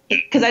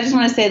 Because I just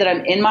want to say that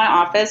I'm in my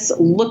office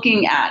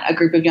looking at a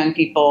group of young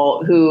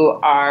people who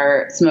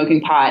are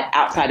smoking pot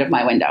outside of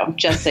my window,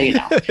 just so you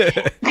know.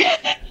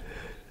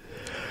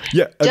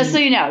 Yeah. So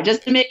you know,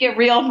 just to make it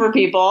real for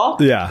people.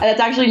 Yeah.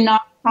 That's actually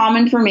not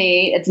common for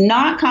me. It's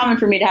not common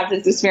for me to have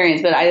this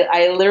experience, but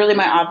I literally,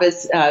 my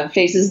office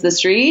faces the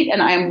street,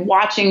 and I'm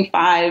watching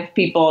 5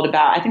 people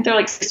I think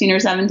they're 16 or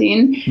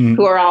 17,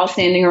 who are all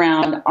standing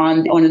around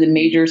on one of the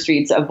major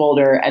streets of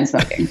Boulder and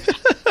smoking,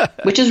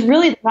 which is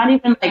really not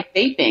even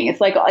vaping.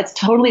 It's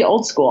totally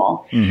old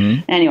school.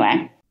 Mm-hmm.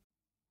 Anyway.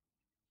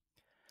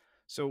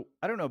 So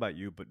I don't know about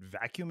you, but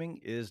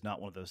vacuuming is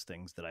not one of those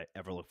things that I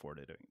ever look forward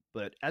to doing.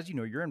 But as you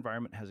know, your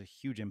environment has a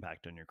huge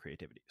impact on your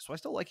creativity. So I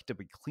still like it to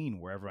be clean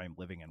wherever I'm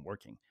living and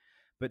working.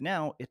 But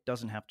now it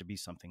doesn't have to be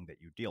something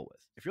that you deal with.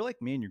 If you're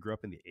like me and you grew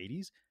up in the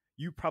 80s,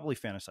 you probably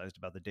fantasized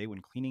about the day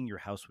when cleaning your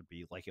house would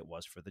be like it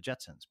was for the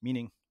Jetsons,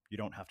 meaning you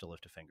don't have to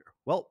lift a finger.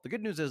 Well, the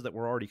good news is that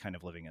we're already kind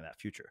of living in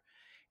that future.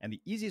 And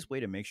the easiest way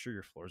to make sure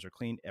your floors are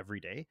clean every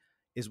day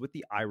is with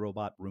the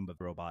iRobot Roomba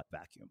Robot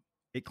Vacuum.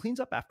 It cleans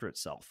up after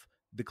itself.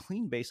 The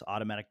Clean Base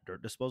automatic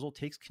dirt disposal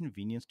takes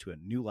convenience to a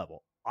new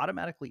level,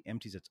 automatically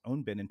empties its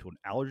own bin into an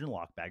allergen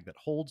lock bag that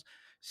holds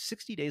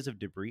 60 days of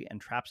debris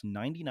and traps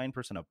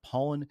 99% of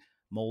pollen,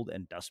 mold,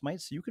 and dust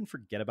mites, so you can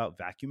forget about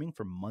vacuuming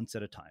for months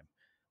at a time.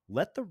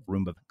 Let the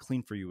Roomba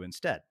clean for you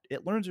instead.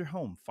 It learns your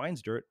home,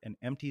 finds dirt, and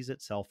empties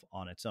itself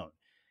on its own.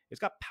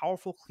 It's got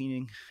powerful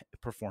cleaning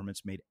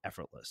performance made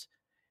effortless.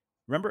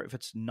 Remember, if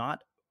it's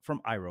not from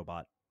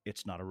iRobot,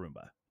 it's not a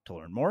Roomba. To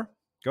learn more,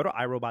 go to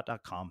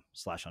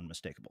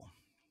irobot.com/unmistakable.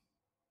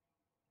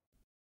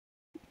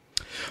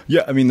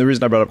 Yeah, I mean, the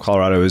reason I brought up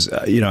Colorado is,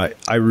 I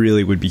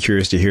really would be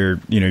curious to hear,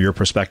 your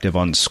perspective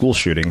on school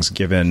shootings,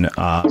 given,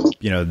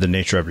 the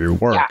nature of your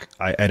work.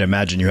 Yeah. I'd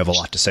imagine you have a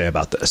lot to say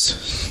about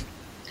this.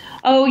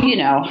 Oh, I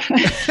mean,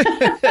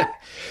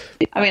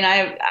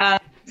 I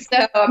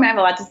have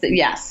a lot to say.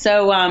 Yes.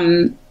 So,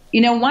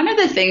 one of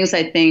the things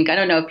I think, I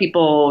don't know if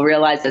people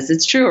realize this,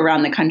 it's true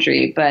around the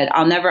country, but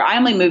I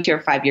only moved here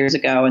 5 years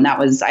ago, and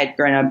I'd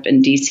grown up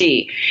in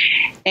DC.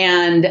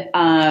 And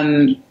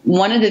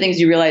one of the things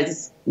you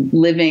realize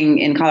living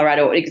in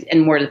Colorado,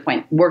 and more to the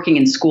point, working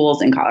in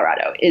schools in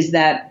Colorado, is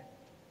that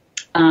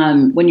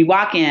when you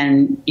walk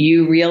in,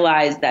 you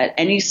realize that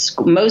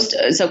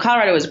so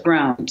Colorado has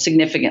grown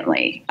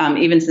significantly,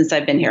 even since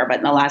I've been here, but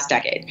in the last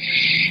decade.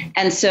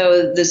 And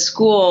so the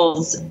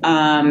schools,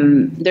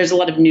 there's a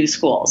lot of new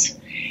schools.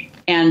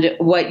 And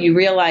what you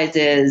realize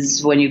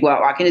is when you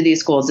walk into these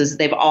schools is that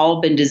they've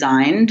all been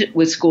designed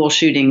with school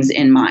shootings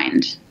in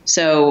mind.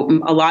 So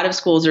a lot of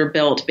schools are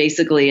built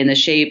basically in the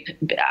shape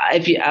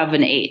of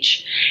an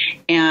H.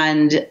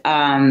 And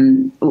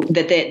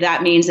that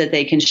means that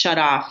they can shut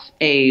off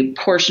a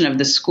portion of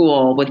the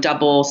school with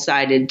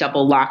double-sided,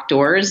 double-locked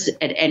doors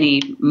at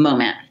any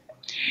moment.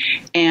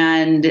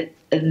 And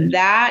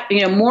that,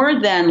 more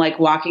than like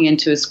walking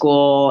into a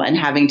school and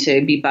having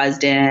to be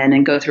buzzed in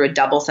and go through a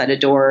double set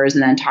of doors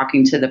and then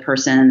talking to the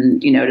person,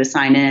 to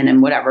sign in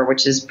and whatever,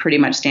 which is pretty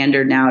much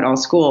standard now at all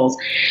schools.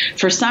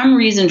 For some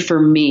reason, for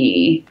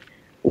me,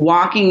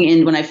 walking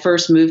in when I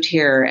first moved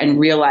here and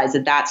realized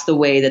that that's the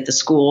way that the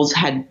schools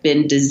had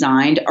been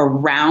designed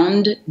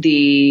around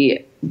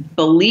the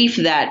belief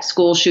that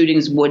school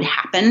shootings would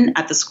happen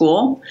at the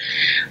school,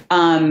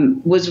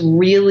 was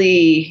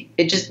really,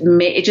 it just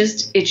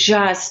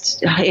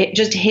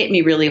hit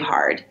me really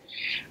hard.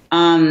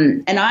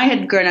 And I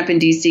had grown up in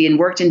DC and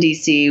worked in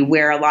DC,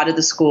 where a lot of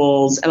the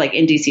schools, like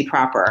in DC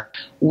proper,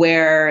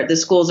 where the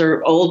schools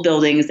are old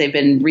buildings, they've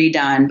been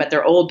redone, but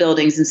they're old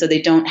buildings. And so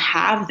they don't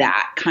have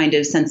that kind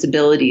of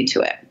sensibility to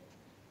it.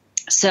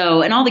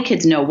 So, and all the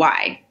kids know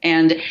why.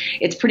 And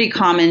it's pretty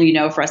common,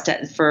 for us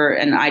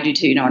and I do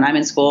too, when I'm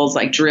in schools,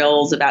 like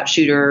drills about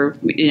shooter,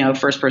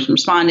 first person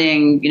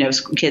responding,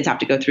 kids have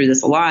to go through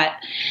this a lot.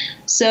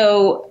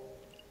 So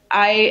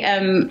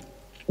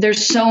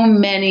there's so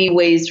many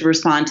ways to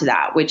respond to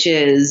that, which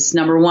is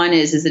number one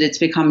is that it's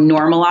become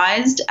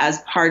normalized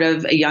as part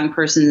of a young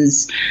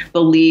person's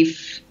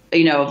belief,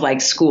 of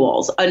like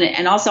schools.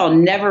 And also I'll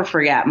never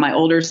forget my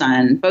older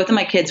son. Both of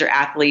my kids are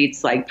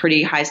athletes, like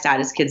pretty high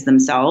status kids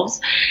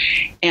themselves.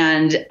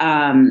 And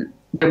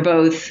they're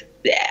both,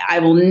 I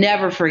will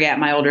never forget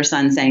my older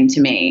son saying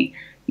to me,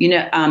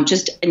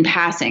 just in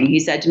passing,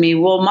 he said to me,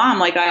 well, Mom,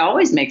 like I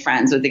always make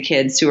friends with the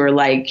kids who are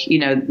like,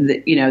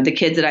 the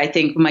kids that I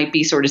think might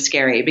be sort of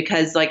scary,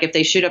 because like if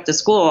they shoot up the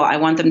school, I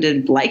want them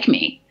to like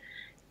me.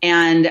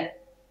 And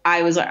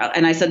I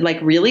said,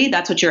 like, really?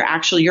 That's what you're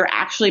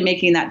actually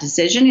making that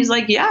decision? He's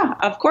like, yeah,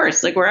 of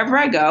course. Like wherever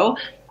I go,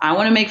 I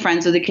want to make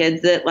friends with the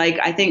kids that like,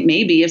 I think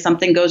maybe if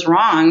something goes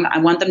wrong, I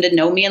want them to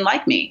know me and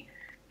like me.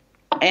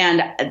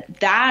 And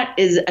that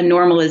is a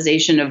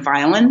normalization of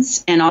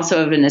violence, and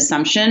also of an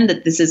assumption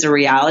that this is a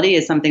reality,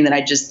 is something that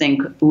I just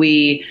think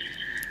we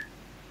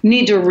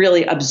need to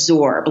really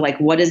absorb. Like,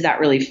 what does that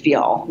really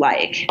feel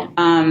like?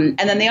 And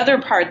then the other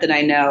part that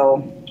I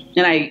know,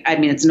 and I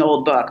mean, it's an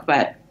old book,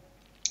 but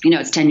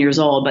it's 10 years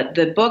old, but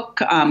the book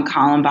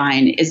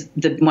Columbine is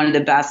one of the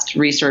best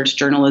research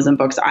journalism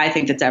books I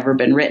think that's ever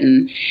been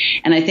written.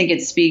 And I think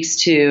it speaks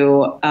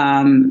to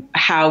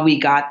how we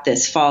got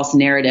this false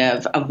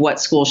narrative of what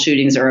school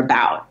shootings are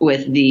about,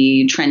 with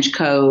the trench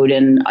coat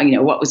and,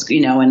 what was,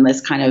 and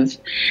this kind of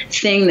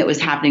thing that was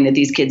happening, that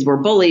these kids were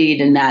bullied,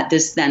 and that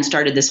this then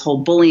started this whole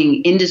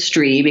bullying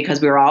industry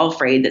because we were all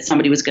afraid that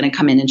somebody was going to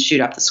come in and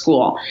shoot up the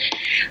school.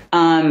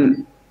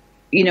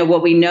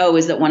 What we know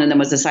is that one of them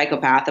was a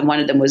psychopath and one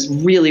of them was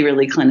really,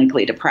 really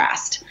clinically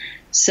depressed.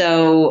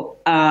 So,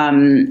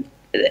 so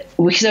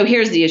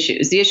here's the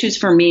issues. The issues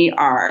for me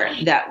are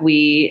that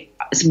we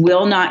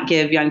will not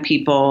give young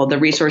people the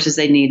resources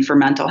they need for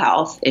mental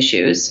health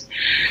issues.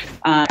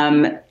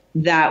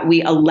 That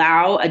we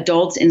allow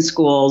adults in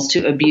schools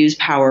to abuse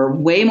power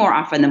way more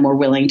often than we're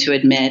willing to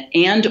admit,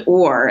 and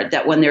or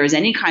that when there is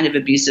any kind of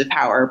abuse of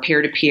power,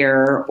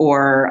 peer-to-peer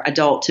or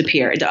adult to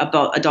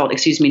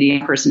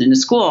young person in a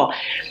school,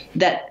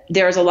 that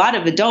there's a lot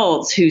of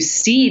adults who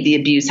see the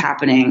abuse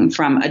happening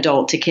from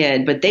adult to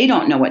kid, but they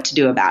don't know what to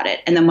do about it.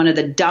 And then one of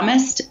the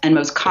dumbest and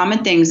most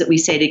common things that we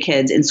say to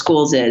kids in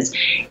schools is,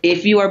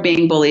 if you are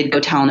being bullied, go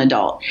tell an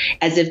adult,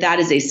 as if that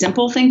is a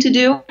simple thing to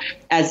do,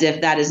 as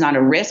if that is not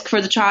a risk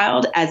for the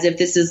child, as if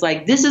this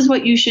is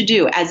what you should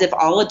do, as if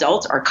all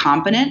adults are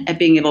competent at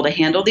being able to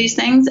handle these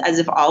things, as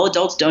if all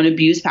adults don't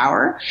abuse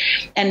power.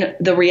 And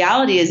the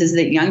reality is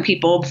that young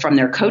people from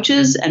their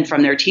coaches and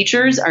from their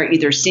teachers are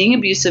either seeing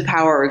abuse of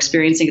power or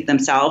experiencing it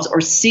themselves,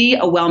 or see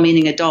a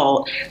well-meaning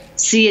adult,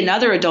 see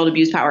another adult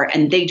abuse power,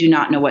 and they do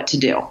not know what to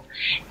do.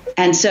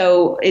 And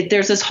so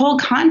there's this whole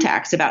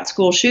context about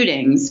school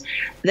shootings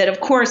that, of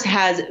course,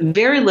 has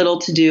very little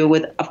to do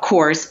with, of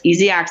course,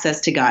 easy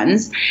access to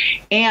guns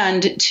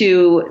and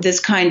to this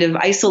kind of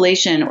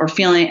isolation or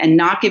feeling and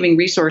not giving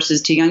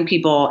resources to young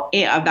people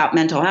about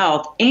mental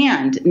health,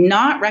 and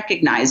not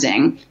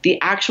recognizing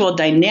the actual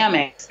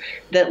dynamics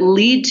that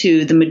lead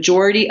to the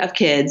majority of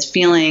kids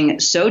feeling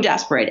so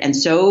desperate and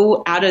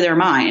so out of their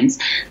minds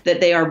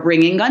that they are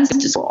bringing guns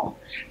to school.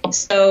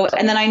 So,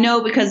 and then I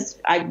know, because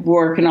I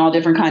work in all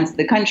different kinds of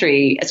the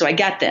country, so I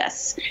get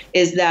this,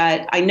 is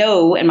that I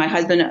know, and my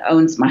husband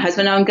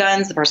owned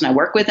guns, the person I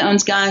work with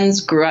owns guns,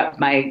 grew up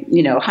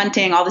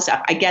hunting, all this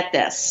stuff. I get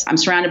this. I'm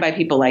surrounded by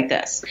people like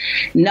this.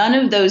 None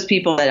of those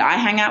people that I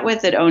hang out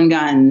with that own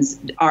guns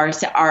are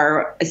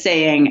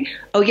saying,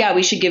 oh yeah,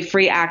 we should give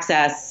free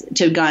access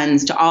to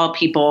guns to all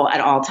people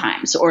at all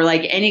times, or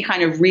like any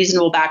kind of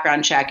reasonable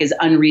background check is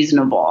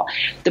unreasonable.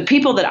 The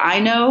people that I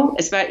know,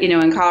 especially,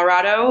 in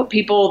Colorado,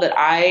 people that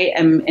I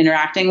am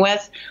interacting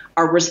with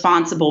are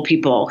responsible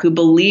people who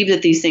believe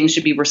that these things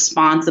should be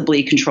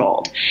responsibly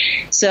controlled.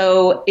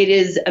 So it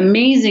is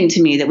amazing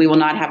to me that we will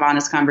not have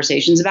honest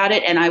conversations about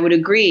it. And I would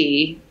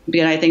agree,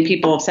 because I think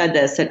people have said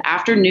this, that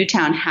after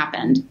Newtown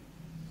happened,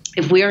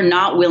 if we are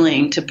not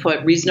willing to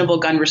put reasonable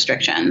gun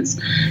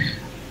restrictions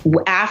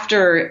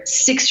after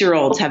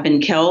 6-year-olds have been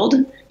killed,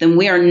 then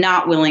we are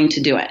not willing to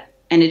do it.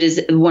 And it is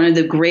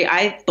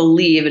I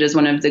believe it is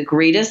one of the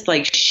greatest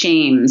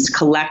shames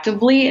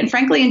collectively and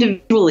frankly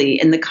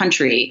individually in the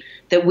country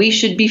that we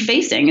should be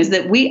facing, is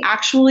that we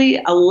actually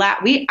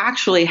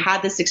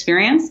had this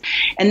experience,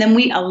 and then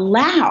we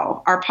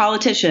allow our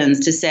politicians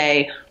to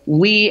say,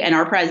 and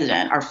our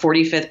president, our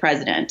 45th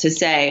president, to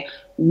say,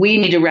 we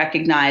need to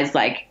recognize,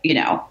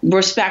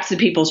 respect to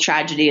people's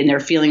tragedy and their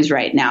feelings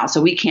right now.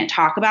 So we can't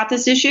talk about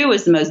this issue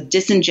is the most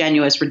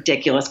disingenuous,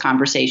 ridiculous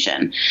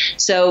conversation.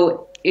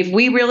 So if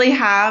we really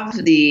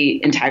have the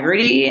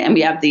integrity and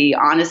we have the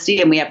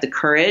honesty and we have the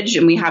courage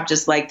and we have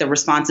just the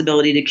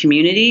responsibility to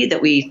community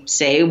that we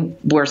say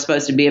we're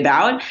supposed to be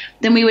about,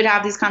 then we would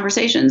have these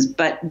conversations,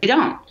 but we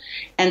don't.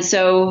 And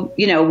so,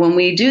 when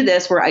we do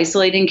this, we're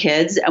isolating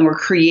kids and we're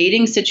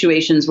creating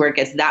situations where it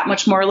gets that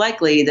much more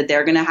likely that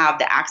they're going to have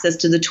the access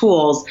to the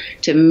tools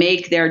to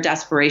make their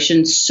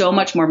desperation so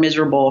much more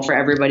miserable for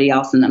everybody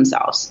else and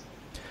themselves.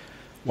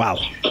 Wow.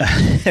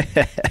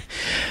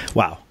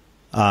 Wow.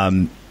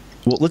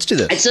 Well, let's do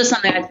this. It's just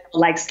something I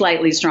feel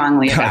slightly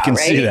strongly about, I can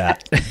right? see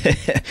that.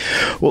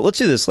 Well, let's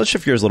do this. Let's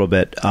shift gears a little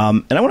bit.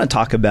 And I want to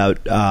talk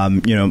about,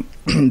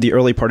 the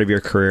early part of your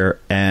career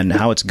and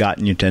how it's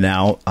gotten you to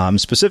now,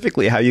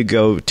 specifically how you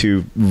go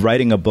to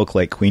writing a book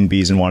like Queen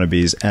Bees and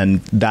Wannabes,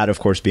 and that, of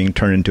course, being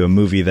turned into a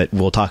movie that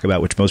we'll talk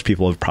about, which most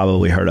people have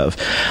probably heard of.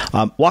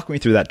 Walk me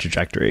through that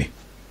trajectory.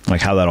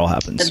 How that all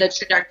happens. The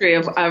trajectory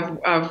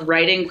of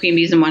writing Queen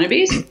Bees and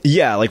Wannabes?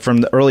 Yeah, from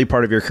the early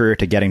part of your career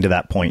to getting to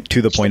that point,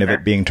 to the point of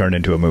it being turned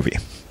into a movie.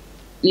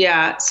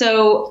 Yeah.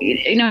 So,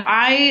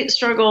 I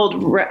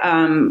struggled,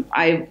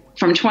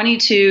 from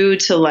 22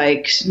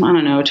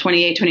 to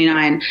 28,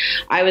 29,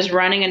 I was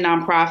running a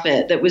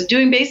nonprofit that was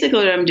doing basically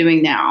what I'm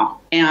doing now.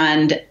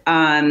 And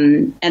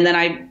then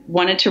I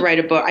wanted to write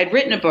a book. I'd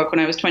written a book when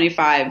I was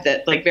 25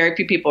 that very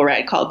few people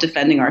read, called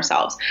Defending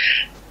Ourselves,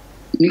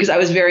 because I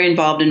was very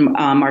involved in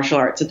martial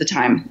arts at the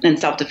time and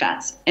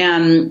self-defense.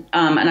 And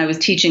I was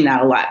teaching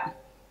that a lot.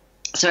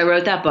 So I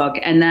wrote that book,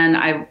 and then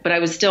I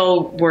was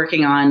still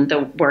working on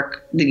the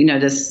work,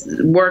 this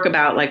work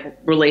about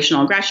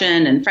relational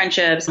aggression and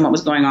friendships and what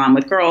was going on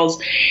with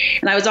girls.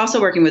 And I was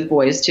also working with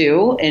boys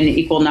too in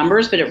equal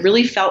numbers, but it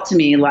really felt to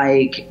me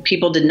like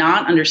people did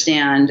not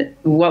understand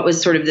what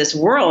was sort of this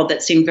world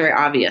that seemed very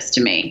obvious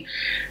to me.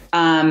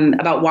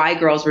 About why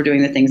girls were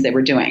doing the things they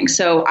were doing.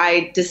 So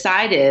I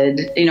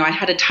decided, I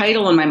had a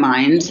title in my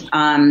mind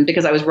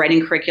because I was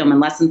writing curriculum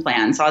and lesson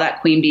plans. All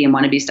that Queen Bee and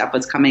Wannabe stuff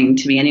was coming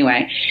to me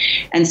anyway.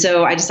 And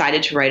so I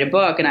decided to write a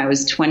book, and I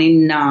was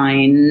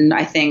 29,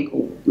 I think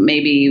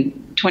maybe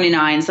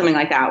 29, something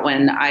like that,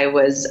 when I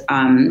was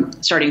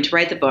starting to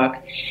write the book.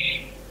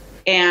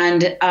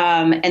 And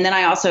then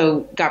I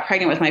also got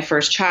pregnant with my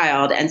first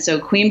child. And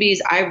so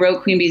I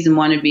wrote Queen Bees and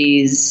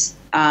Wannabes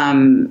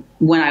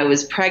when I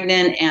was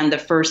pregnant and the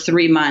first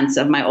 3 months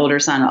of my older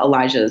son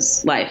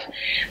Elijah's life.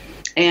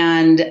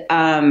 And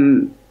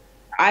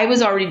I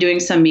was already doing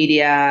some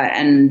media,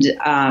 and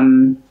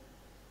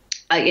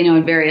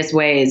in various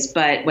ways.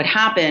 But what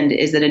happened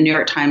is that a New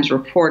York Times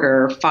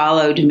reporter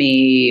followed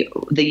me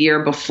the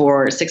year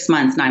before, 6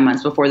 months, 9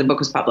 months before the book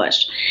was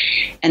published.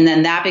 And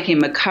then that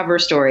became a cover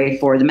story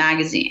for the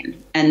magazine.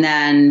 And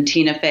then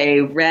Tina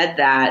Fey read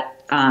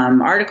that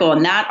article.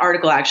 And that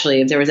article,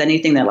 actually, if there was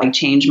anything that like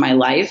changed my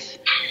life,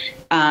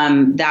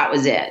 that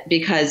was it.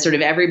 Because sort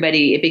of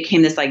everybody, it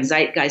became this like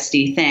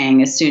zeitgeisty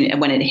thing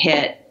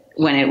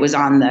when it was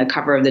on the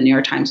cover of the New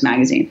York Times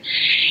magazine.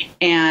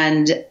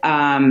 And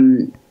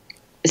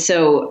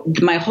so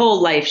my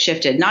whole life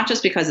shifted, not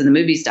just because of the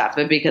movie stuff,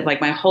 but because like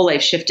my whole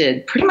life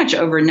shifted pretty much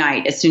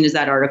overnight as soon as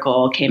that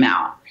article came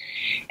out.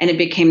 And it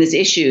became this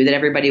issue that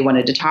everybody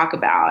wanted to talk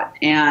about.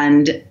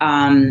 And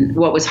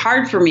what was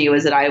hard for me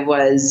was that I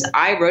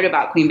wrote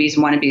about Queen Bees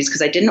and Wannabes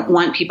because I didn't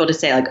want people to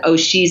say like, oh,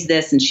 she's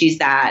this and she's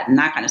that and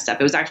that kind of stuff.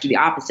 It was actually the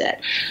opposite.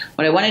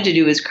 What I wanted to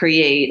do was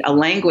create a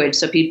language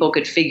so people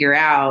could figure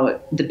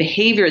out the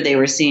behavior they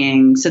were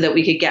seeing so that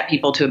we could get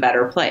people to a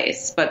better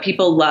place. But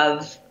people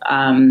love,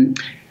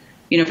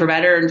 for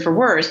better and for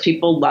worse,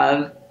 people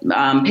love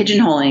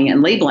pigeonholing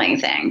and labeling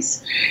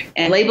things.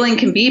 And labeling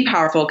can be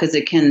powerful because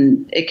it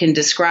can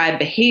describe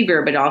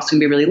behavior, but it also can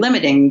be really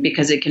limiting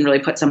because it can really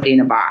put somebody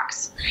in a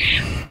box.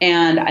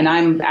 And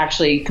I'm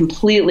actually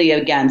completely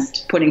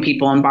against putting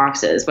people in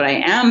boxes. What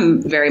I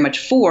am very much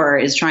for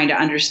is trying to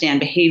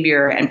understand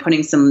behavior and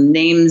putting some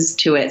names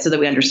to it so that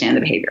we understand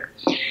the behavior.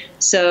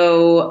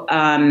 So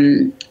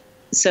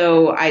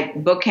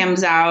book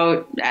comes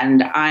out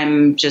and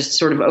I'm just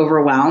sort of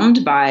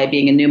overwhelmed by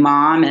being a new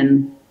mom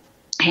and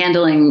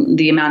handling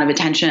the amount of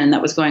attention that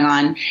was going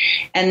on.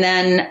 And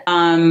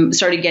then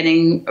started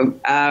getting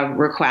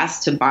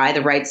requests to buy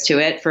the rights to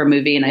it for a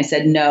movie. And I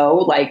said no,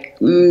 like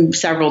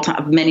several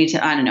times,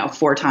 I don't know,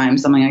 4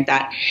 times, something like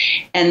that.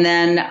 And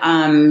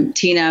then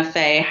Tina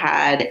Fey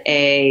had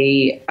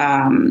I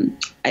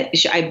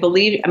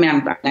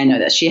know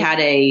this, she had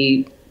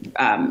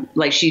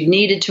she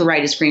needed to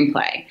write a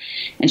screenplay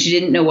and she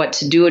didn't know what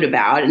to do it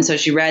about. And so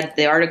she read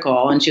the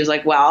article and she was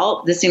like,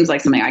 well, this seems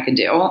like something I could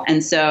do.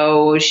 And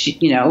so she,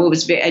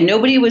 and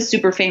nobody was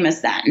super famous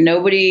then.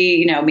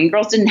 Nobody, Mean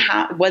Girls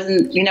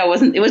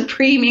it was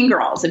pre Mean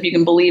Girls, if you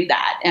can believe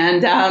that.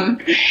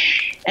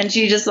 And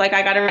she just like,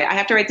 I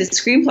have to write this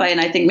screenplay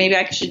and I think maybe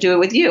I should do it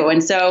with you.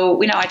 And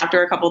so, I talked to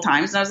her a couple of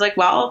times and I was like,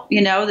 well,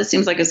 this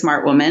seems like a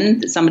smart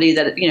woman, somebody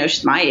that,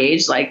 she's my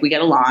age, like we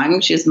get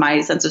along. She has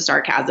my sense of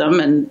sarcasm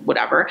and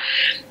whatever.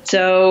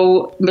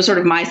 So it was sort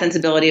of my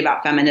sensibility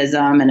about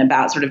feminism and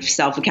about sort of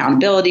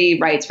self-accountability,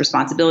 rights,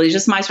 responsibilities,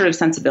 just my sort of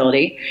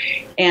sensibility.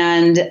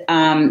 And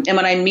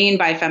what I mean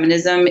by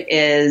feminism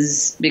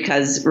is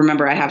because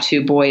remember, I have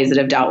 2 boys that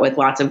have dealt with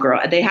lots of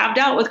girls. They have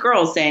dealt with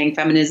girls saying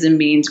feminism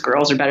means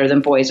girls are better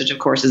than boys, which of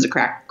course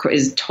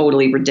is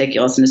totally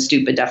ridiculous and a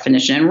stupid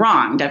definition and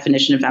wrong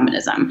definition of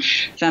feminism.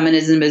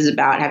 Feminism is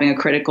about having a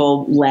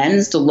critical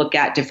lens to look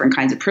at different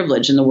kinds of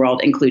privilege in the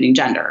world, including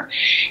gender.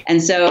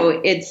 And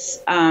so it's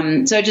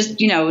sort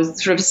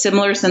of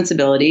similar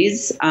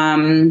sensibilities.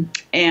 I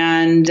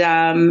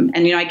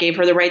gave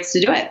her the rights to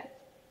do it.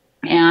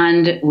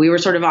 And we were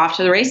sort of off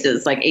to the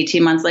races. Like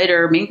 18 months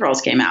later, Mean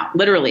Girls came out.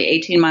 Literally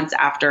 18 months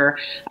after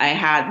I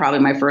had probably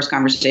my first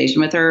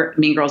conversation with her,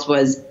 Mean Girls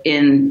was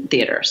in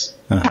theaters.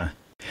 Uh-huh.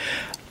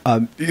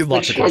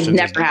 Lots of questions.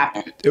 Never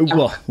happened.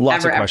 Well,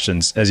 lots of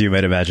questions, as you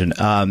might imagine.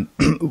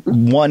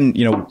 One,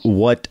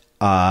 what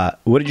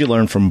did you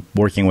learn from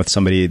working with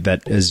somebody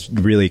that is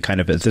really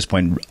kind of at this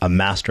point a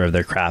master of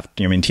their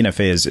craft? I mean, Tina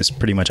Fey is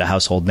pretty much a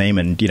household name,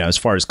 and as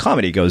far as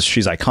comedy goes,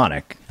 she's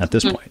iconic at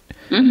this point.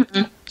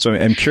 Mm-hmm. So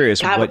I'm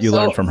curious what you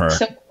learned from her.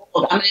 So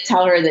I'm going to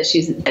tell her that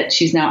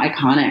she's now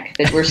iconic,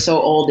 that we're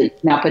so old that you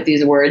now put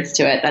these words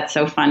to it. That's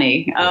so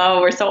funny. Oh,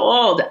 we're so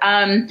old.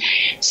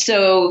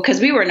 So, cause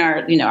we were in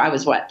our, I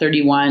was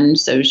 31.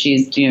 So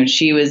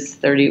she was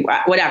 30,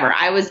 whatever.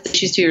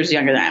 She's 2 years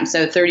younger than I am.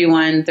 So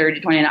 31, 30,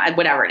 29,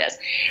 whatever it is.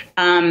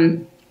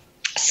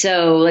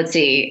 So let's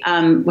see.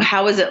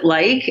 How was it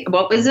like?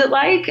 What was it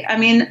like? I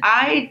mean,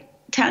 I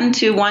tend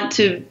to want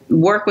to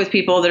work with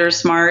people that are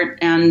smart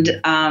and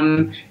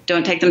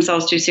don't take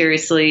themselves too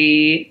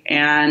seriously.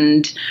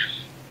 And,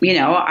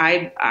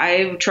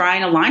 I try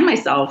and align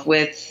myself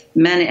with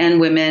men and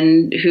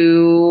women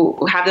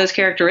who have those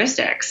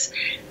characteristics.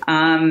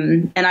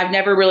 And I've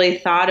never really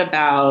thought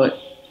about,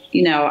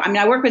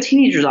 I work with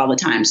teenagers all the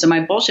time. So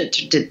my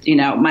bullshit,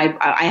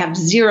 I have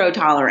zero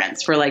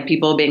tolerance for like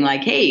people being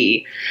like,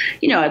 hey,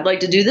 I'd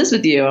like to do this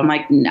with you. I'm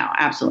like, no,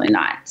 absolutely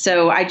not.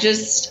 So I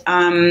just,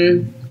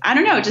 I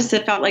don't know,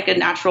 it felt like a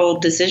natural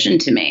decision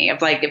to me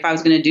of like, if I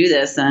was going to do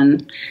this,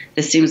 then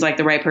this seems like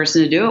the right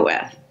person to do it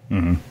with.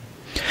 Mm-hmm.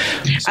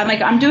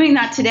 I'm doing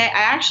that today.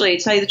 I actually,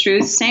 to tell you the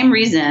truth, same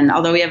reason,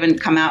 although we haven't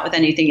come out with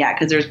anything yet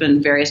because there's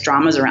been various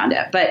dramas around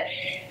it. But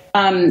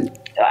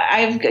I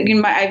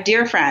have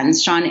dear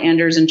friends, Sean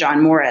Anders and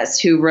John Morris,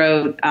 who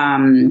wrote,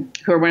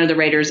 who are one of the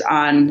writers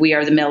on We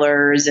Are the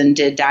Millers and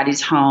did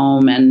Daddy's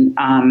Home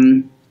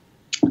and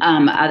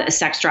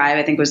Sex Drive,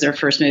 I think, was their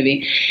first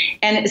movie.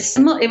 And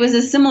it was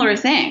a similar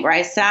thing where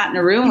I sat in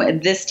a room.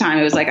 This time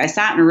it was like I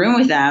sat in a room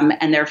with them,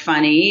 and they're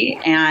funny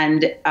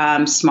and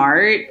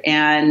smart.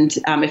 And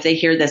if they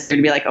hear this, they're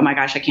going to be like, oh my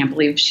gosh, I can't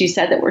believe she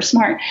said that we're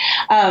smart.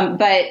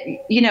 But,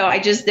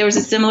 there was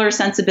a similar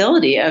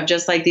sensibility of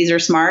just like, these are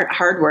smart,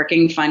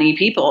 hardworking, funny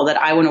people that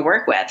I want to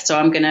work with. So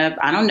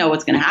I don't know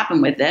what's going to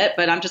happen with it,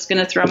 but I'm just going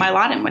to throw my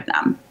lot in with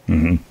them.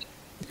 Mm-hmm.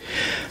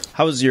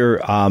 How was your,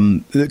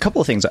 a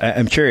couple of things.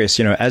 I'm curious,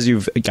 as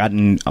you've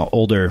gotten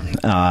older,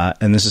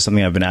 and this is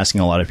something I've been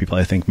asking a lot of people,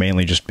 I think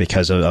mainly just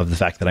because of the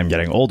fact that I'm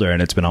getting older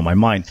and it's been on my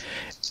mind.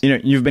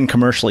 You've been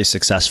commercially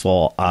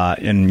successful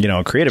in,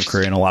 a creative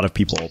career, and a lot of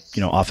people,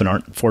 often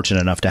aren't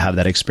fortunate enough to have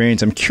that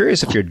experience. I'm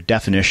curious if your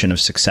definition of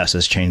success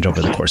has changed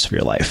over the course of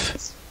your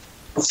life.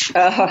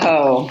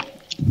 Oh,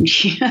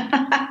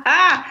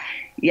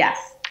 yes.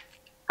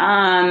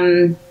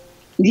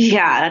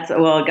 Yeah,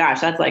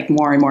 that's like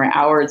more and more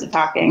hours of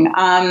talking.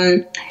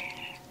 One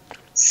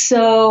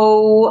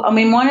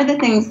of the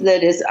things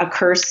that is a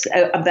curse,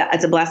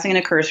 it's a blessing and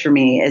a curse for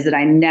me, is that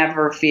I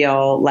never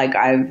feel like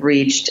I've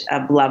reached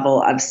a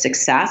level of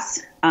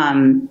success.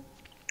 I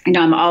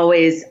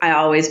always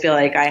feel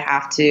like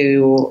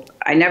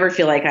I never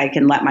feel like I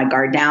can let my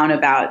guard down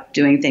about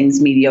doing things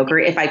mediocre.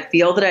 If I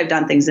feel that I've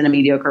done things in a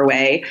mediocre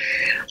way,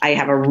 I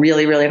have a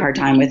really, really hard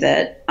time with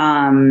it.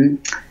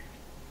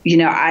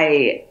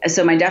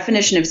 So my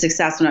definition of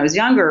success when I was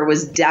younger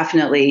was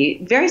definitely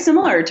very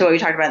similar to what we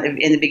talked about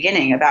in the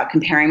beginning about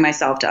comparing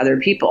myself to other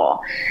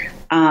people.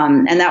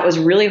 And that was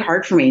really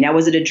hard for me. Now,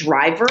 was it a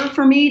driver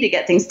for me to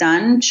get things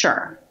done?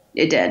 Sure,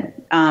 it did.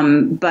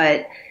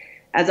 But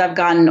as I've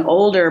gotten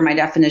older, my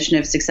definition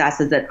of success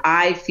is that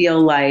I feel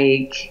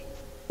like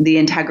the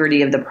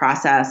integrity of the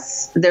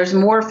process, there's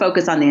more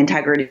focus on the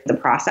integrity of the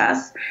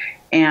process,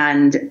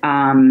 and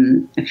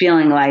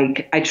feeling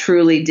like I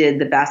truly did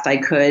the best I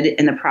could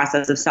in the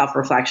process of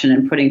self-reflection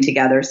and putting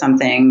together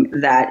something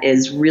that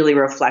is really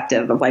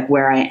reflective of like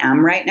where I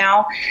am right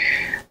now.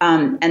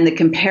 And the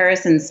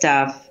comparison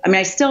stuff,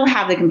 I still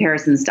have the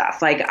comparison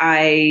stuff. Like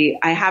I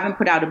haven't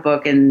put out a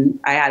book, and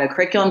I had a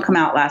curriculum come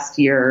out last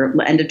year,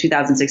 end of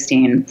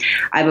 2016.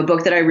 I have a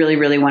book that I really,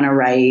 really want to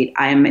write.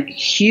 I'm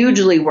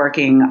hugely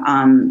working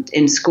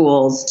in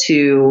schools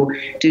to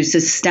do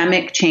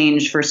systemic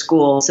change for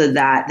schools so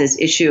that this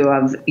issue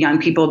of young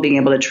people being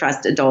able to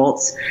trust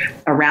adults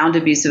around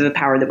abusive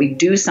power, that we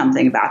do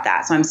something about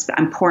that. So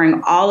I'm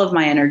pouring all of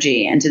my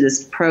energy into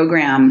this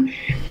program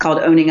called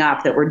Owning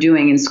Up that we're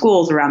doing in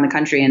schools around the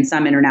country and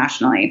some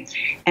internationally.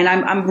 And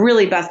I'm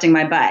really busting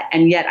my butt.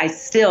 And yet I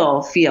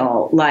still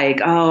feel like,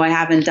 oh, I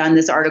haven't done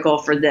this article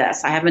for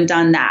this. I haven't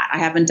done that. I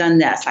haven't done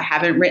this. I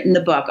haven't written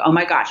the book. Oh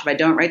my gosh, if I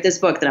don't write this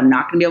book, then I'm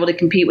not going to be able to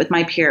compete with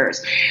my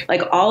peers.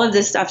 Like all of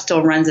this stuff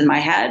still runs in my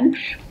head.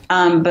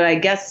 But I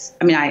guess,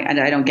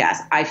 I don't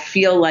guess. I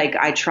feel like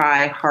I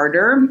try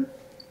harder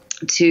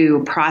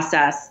to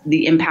process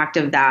the impact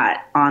of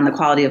that on the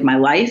quality of my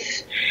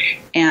life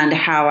and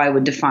how I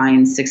would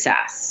define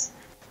success.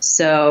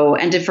 So,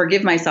 and to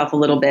forgive myself a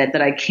little bit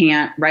that I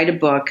can't write a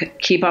book,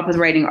 keep up with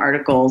writing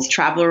articles,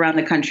 travel around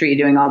the country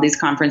doing all these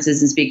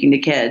conferences and speaking to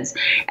kids,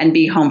 and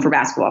be home for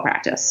basketball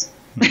practice.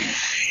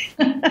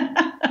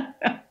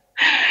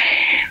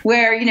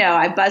 Where,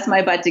 I bust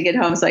my butt to get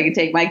home so I can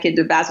take my kid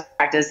to basketball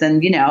practice.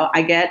 And,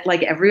 I get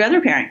like every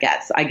other parent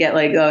gets. I get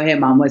like, oh, hey,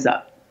 Mom, what's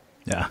up?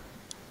 Yeah.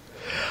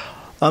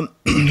 I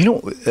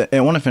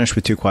want to finish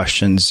with two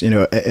questions, and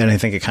I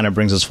think it kind of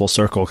brings us full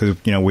circle because,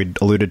 we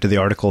alluded to the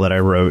article that I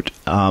wrote.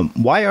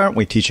 Why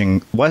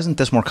isn't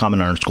this more common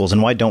in our schools,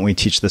 and why don't we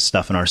teach this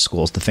stuff in our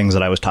schools, the things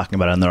that I was talking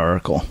about in the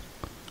article?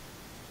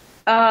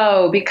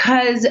 Oh,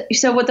 because,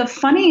 what the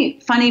funny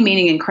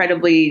meaning,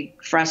 incredibly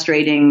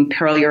frustrating,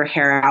 curl your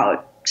hair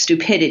out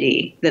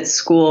stupidity that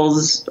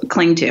schools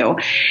cling to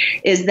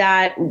is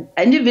that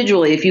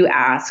individually, if you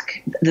ask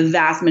the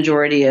vast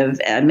majority of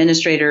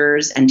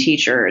administrators and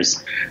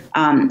teachers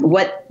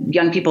what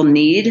young people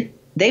need,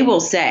 they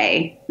will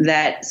say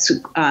that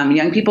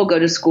young people go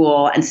to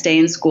school and stay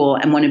in school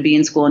and want to be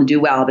in school and do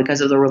well because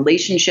of the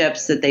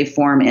relationships that they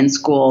form in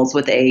schools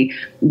with a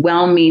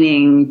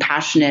well-meaning,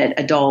 passionate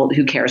adult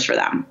who cares for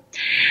them.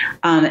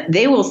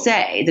 They will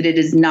say that it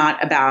is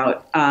not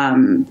about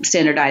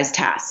standardized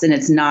tests, and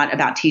it's not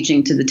about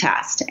teaching to the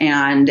test.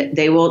 And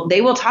they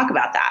will talk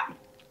about that.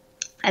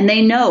 And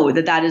they know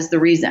that that is the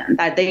reason,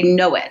 that they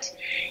know it.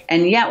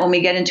 And yet when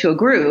we get into a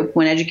group,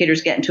 when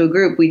educators get into a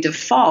group, we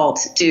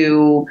default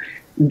to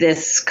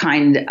this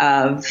kind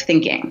of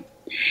thinking.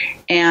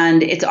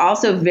 And it's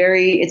also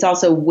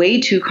way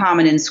too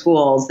common in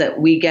schools that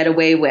we get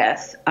away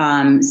with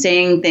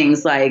saying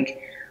things like,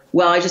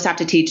 well, I just have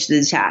to teach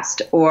the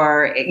test,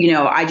 or,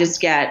 I just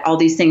get all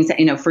these things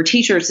that, for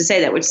teachers to say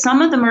that, which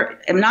some of them are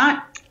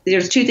not.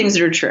 There's two things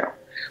that are true.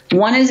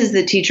 One is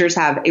that teachers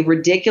have a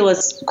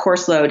ridiculous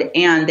course load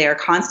and they're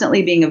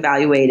constantly being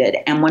evaluated.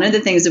 And one of the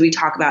things that we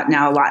talk about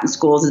now a lot in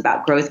schools is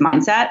about growth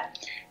mindset.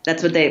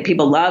 That's what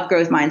people love,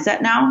 growth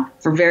mindset now,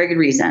 for very good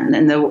reason.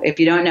 And if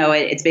you don't know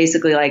it, it's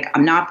basically like,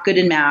 I'm not good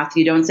in math.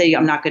 You don't say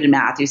I'm not good in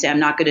math. You say I'm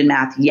not good in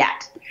math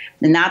yet.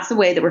 And that's the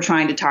way that we're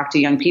trying to talk to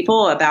young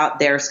people about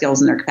their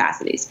skills and their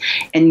capacities.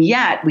 And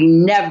yet we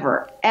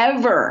never,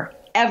 ever,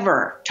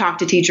 ever talk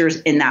to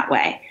teachers in that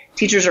way.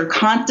 Teachers are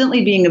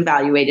constantly being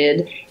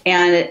evaluated,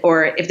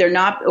 or if they're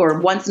not, or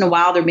once in a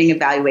while they're being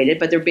evaluated,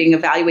 but they're being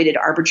evaluated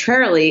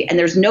arbitrarily, and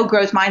there's no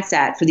growth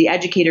mindset for the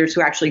educators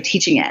who are actually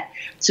teaching it.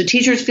 So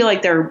teachers feel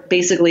like they're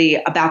basically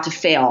about to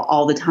fail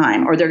all the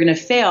time, or they're going to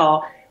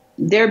fail.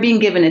 They're being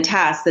given a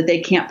test that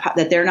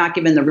that they're not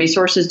given the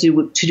resources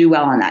to do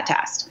well on that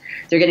test.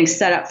 They're getting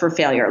set up for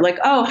failure. Like,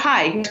 oh,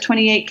 hi, here's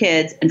 28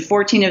 kids, and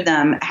 14 of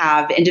them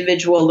have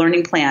individual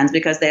learning plans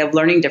because they have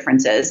learning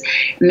differences.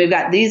 And we've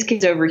got these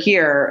kids over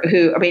here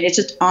who, it's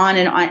just on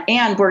and on.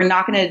 And we're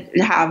not going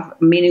to have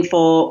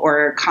meaningful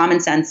or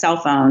common sense cell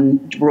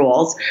phone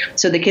rules.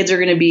 So the kids are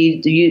going to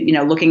be,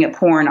 looking at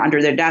porn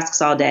under their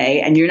desks all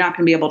day, and you're not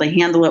going to be able to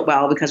handle it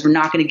well because we're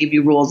not going to give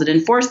you rules that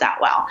enforce that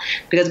well,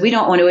 because we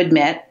don't want to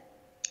admit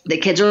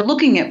that kids are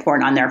looking at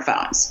porn on their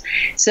phones.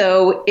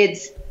 So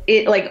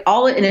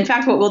and in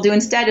fact, what we'll do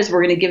instead is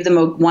we're going to give them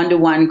a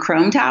one-to-one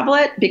Chrome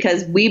tablet,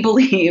 because we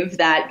believe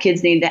that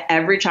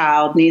every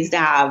child needs to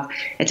have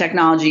a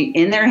technology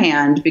in their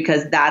hand,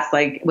 because that's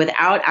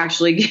without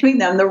actually giving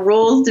them the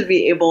rules to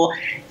be able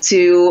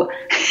to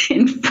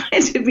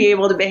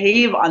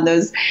behave on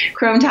those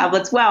Chrome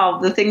tablets well.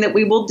 The thing that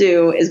we will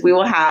do is we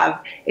will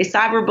have a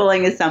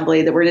cyberbullying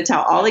assembly that we're going to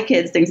tell all the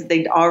kids things that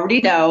they already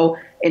know,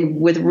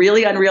 and with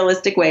really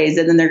unrealistic ways,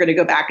 and then they're going to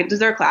go back into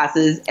their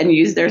classes and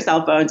use their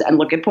cell phones and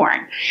look at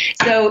porn.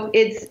 So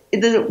it's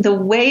the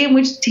way in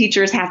which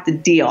teachers have to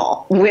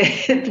deal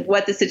with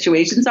what the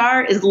situations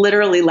are is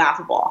literally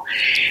laughable.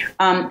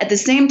 At the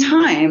same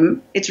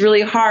time, it's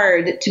really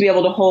hard to be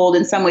able to hold,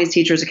 in some ways,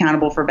 teachers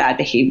accountable for bad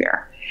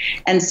behavior.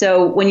 And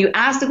so when you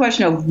ask the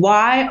question of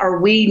why are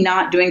we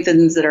not doing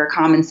things that are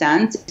common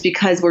sense, it's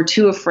because we're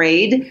too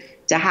afraid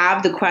to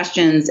have the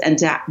questions and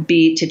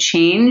to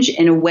change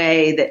in a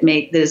way that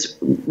make this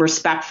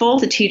respectful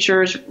to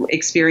teachers'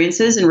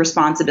 experiences and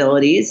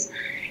responsibilities,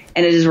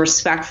 and it is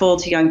respectful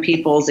to young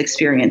people's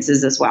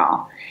experiences as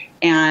well.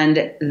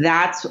 And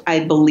that's,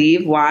 I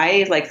believe,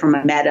 why, from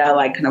a meta,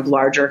 kind of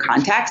larger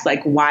context,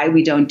 why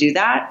we don't do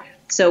that.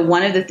 So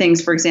one of the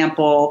things, for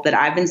example, that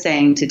I've been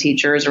saying to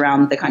teachers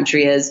around the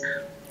country is,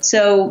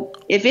 so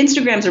if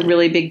Instagram's a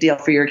really big deal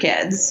for your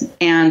kids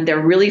and they're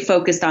really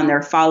focused on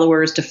their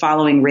followers to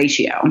following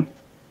ratio,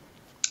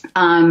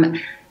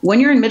 when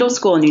you're in middle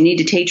school and you need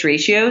to teach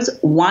ratios,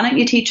 why don't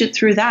you teach it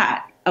through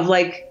that of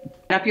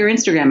set up your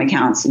Instagram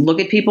accounts,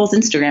 look at people's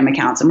Instagram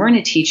accounts, and we're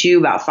going to teach you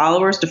about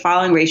followers to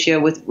following ratio.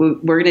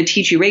 We're going to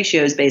teach you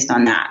ratios based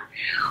on that.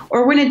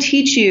 Or we're going to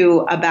teach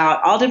you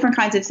about all different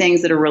kinds of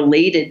things that are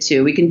related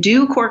to. We can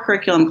do core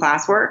curriculum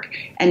classwork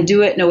and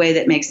do it in a way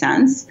that makes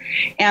sense.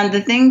 And the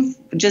thing,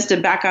 just to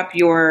back up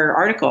your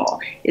article,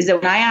 is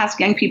that when I ask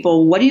young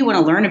people, what do you want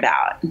to learn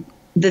about?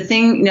 The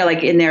thing,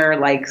 in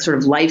their sort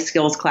of life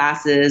skills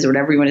classes or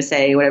whatever you want to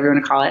say, whatever you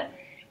want to call it,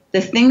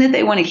 the thing that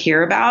they want to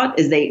hear about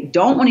is they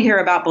don't want to hear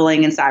about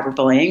bullying and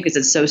cyberbullying because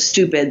it's so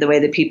stupid the way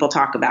that people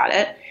talk about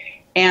it.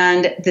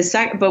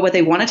 But what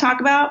they want to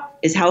talk about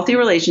is healthy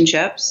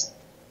relationships,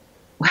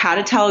 how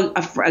to tell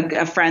a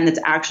friend that's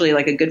actually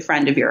a good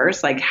friend of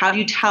yours. How do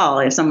you tell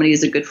if somebody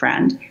is a good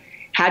friend?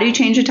 How do you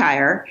change a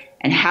tire?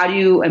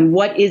 And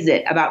what is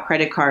it about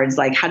credit cards?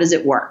 How does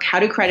it work? How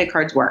do credit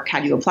cards work?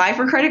 How do you apply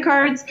for credit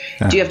cards?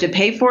 Do you have to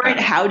pay for it?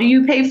 How do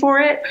you pay for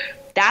it?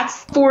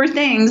 That's 4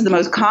 things, the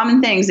most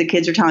common things that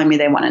kids are telling me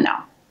they want to know.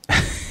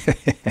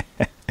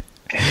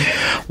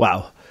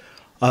 Wow.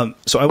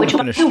 So I want to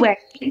finish. Which, by the way,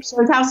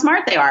 shows how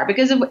smart they are.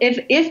 Because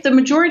if the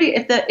majority,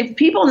 if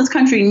people in this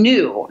country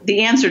knew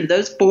the answer to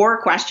those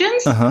 4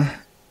 questions,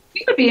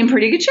 we would be in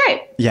pretty good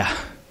shape. Yeah.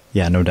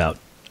 Yeah, no doubt.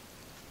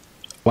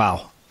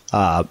 Wow.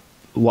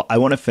 Well, I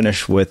want to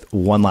finish with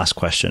one last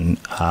question,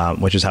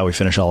 which is how we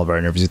finish all of our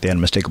interviews at the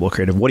Unmistakable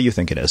Creative. What do you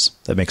think it is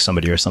that makes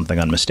somebody or something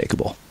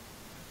unmistakable?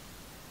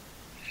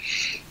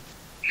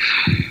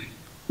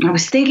 I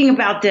was thinking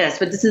about this,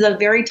 but this is a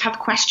very tough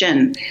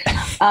question.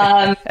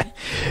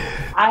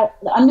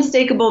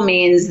 Unmistakable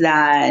means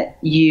that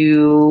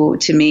you,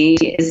 to me,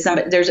 it's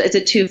a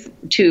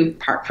two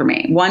part for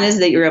me. One is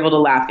that you're able to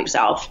laugh at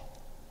yourself,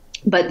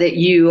 but that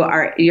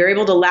you're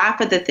able to laugh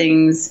at the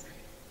things.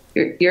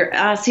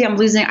 I'm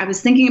losing. I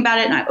was thinking about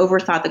it and I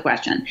overthought the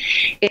question.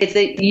 It's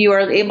that you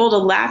are able to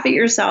laugh at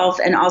yourself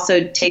and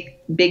also take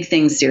big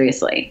things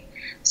seriously.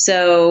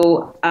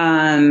 So,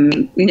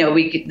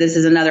 this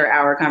is another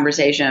hour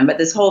conversation, but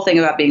this whole thing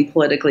about being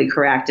politically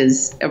correct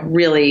is a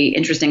really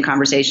interesting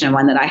conversation, and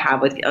one that I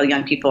have with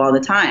young people all the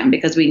time,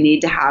 because we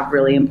need to have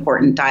really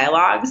important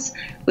dialogues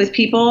with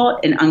people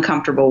in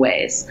uncomfortable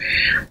ways.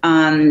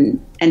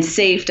 And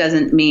safe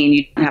doesn't mean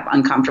you don't have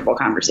uncomfortable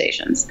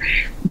conversations.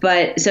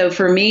 But so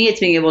for me, it's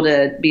being able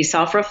to be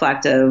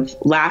self-reflective,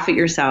 laugh at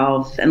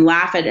yourself, and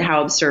laugh at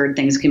how absurd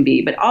things can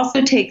be, but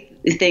also take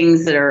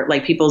things that are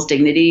people's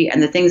dignity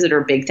and the things that are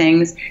big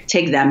things,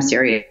 take them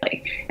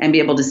seriously and be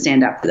able to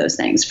stand up for those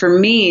things. For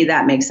me,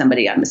 that makes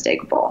somebody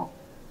unmistakable.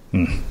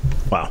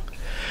 Wow.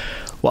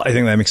 Well, I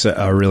think that makes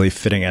a really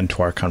fitting end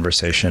to our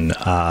conversation.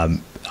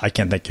 I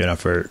can't thank you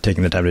enough for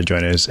taking the time to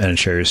join us and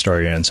share your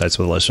story and insights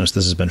with the listeners.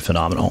 This has been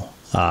phenomenal.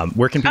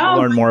 Where can people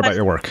learn more about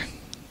your work?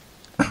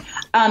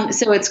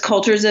 So it's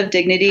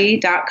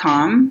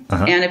culturesofdignity.com.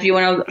 And if you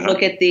want to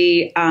look at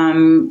the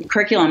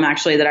curriculum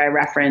actually that I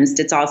referenced,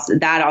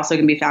 that also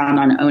can be found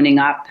on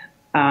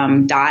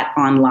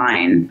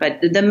owningup.online.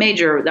 But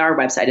our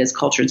website is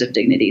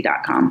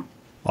culturesofdignity.com.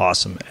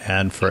 Awesome.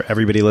 And for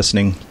everybody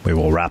listening, we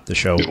will wrap the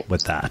show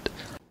with that.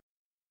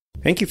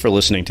 Thank you for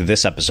listening to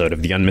this episode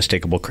of the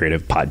Unmistakable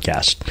Creative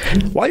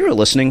Podcast. While you were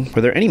listening,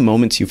 were there any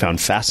moments you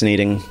found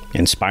fascinating,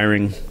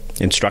 inspiring,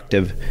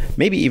 instructive,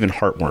 maybe even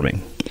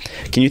heartwarming?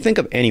 Can you think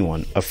of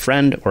anyone, a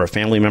friend or a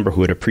family member who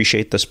would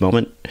appreciate this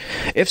moment?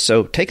 If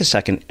so, take a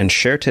second and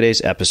share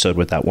today's episode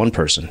with that one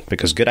person,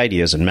 because good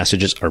ideas and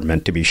messages are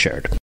meant to be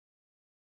shared.